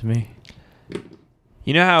image to me?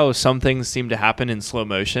 You know how some things seem to happen in slow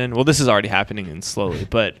motion? Well, this is already happening in slowly,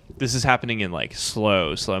 but this is happening in like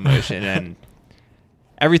slow motion, and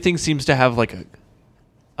everything seems to have like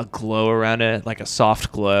a glow around it, like a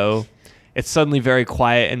soft glow. It's suddenly very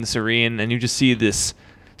quiet and serene, and you just see this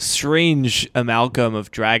strange amalgam of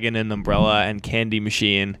dragon and umbrella and candy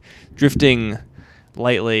machine drifting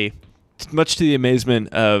lightly, much to the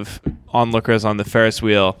amazement of onlookers on the Ferris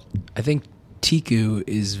wheel. I think Tiku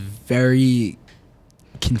is very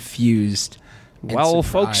confused. and Well,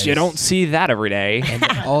 folks, you surprised, don't see that every day. and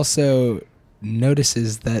also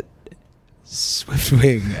notices that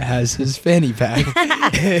Swiftwing has his fanny pack.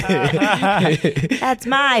 That's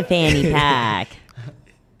my fanny pack.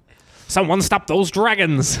 Someone stop those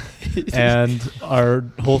dragons. And our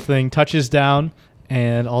whole thing touches down,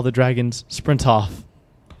 and all the dragons sprint off,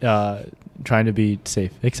 trying to be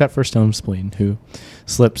safe, except for Stone Spleen, who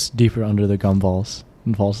slips deeper under the gumballs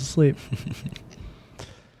and falls asleep.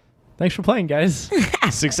 Thanks for playing, guys.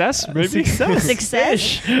 Success, maybe?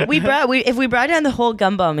 Success. If we brought down the whole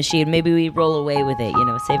gumball machine, maybe we roll away with it.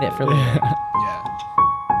 Save it for later. Yeah.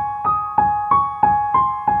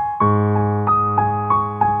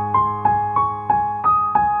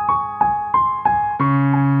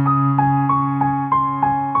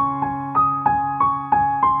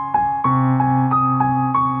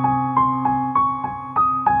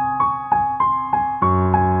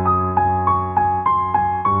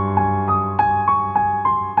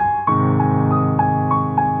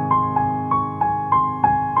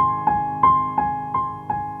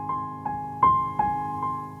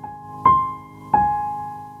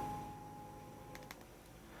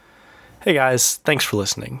 Hey guys, thanks for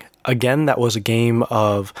listening. Again, that was a game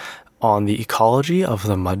of On the Ecology of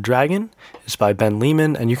the Mud Dragon. It's by Ben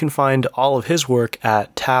Lehman, and you can find all of his work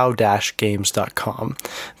at tau-games.com.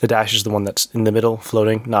 The dash is the one that's in the middle,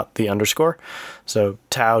 floating, not the underscore. So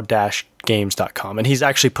tau-games.com. And he's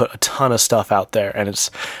actually put a ton of stuff out there, and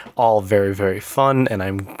it's all very, very fun, and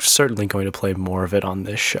I'm certainly going to play more of it on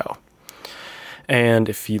this show. And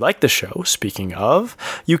if you like the show, speaking of,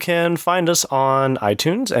 you can find us on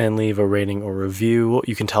iTunes and leave a rating or review.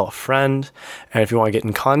 You can tell a friend. And if you want to get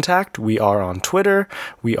in contact, we are on Twitter.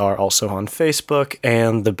 We are also on Facebook.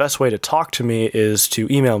 And the best way to talk to me is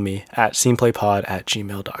to email me at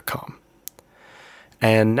sceneplaypod@gmail.com.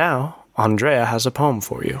 And now, Andrea has a poem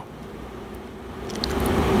for you.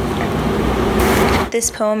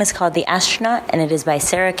 This poem is called The Astronaut, and it is by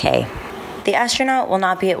Sarah Kay. The astronaut will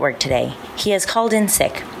not be at work today. He has called in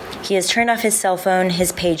sick. He has turned off his cell phone,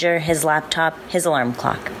 his pager, his laptop, his alarm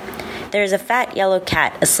clock. There is a fat yellow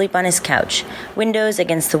cat asleep on his couch, windows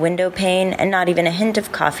against the window pane, and not even a hint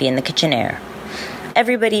of coffee in the kitchen air.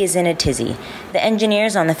 Everybody is in a tizzy. The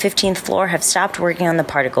engineers on the 15th floor have stopped working on the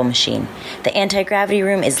particle machine. The anti-gravity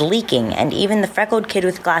room is leaking, and even the freckled kid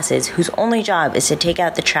with glasses, whose only job is to take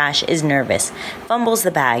out the trash, is nervous, fumbles the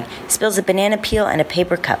bag, spills a banana peel and a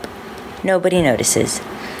paper cup. Nobody notices.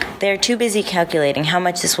 They are too busy calculating how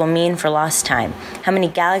much this will mean for lost time, how many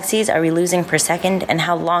galaxies are we losing per second, and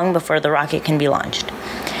how long before the rocket can be launched.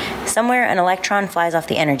 Somewhere, an electron flies off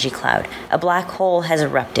the energy cloud. A black hole has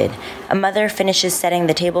erupted. A mother finishes setting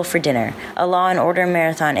the table for dinner. A Law and Order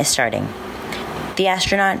marathon is starting. The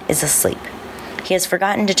astronaut is asleep. He has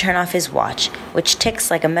forgotten to turn off his watch, which ticks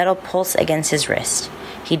like a metal pulse against his wrist.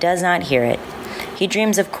 He does not hear it. He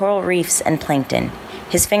dreams of coral reefs and plankton.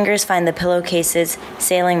 His fingers find the pillowcases,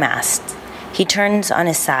 sailing masts. He turns on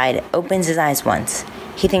his side, opens his eyes once.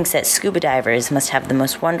 He thinks that scuba divers must have the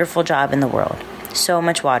most wonderful job in the world. So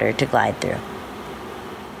much water to glide through.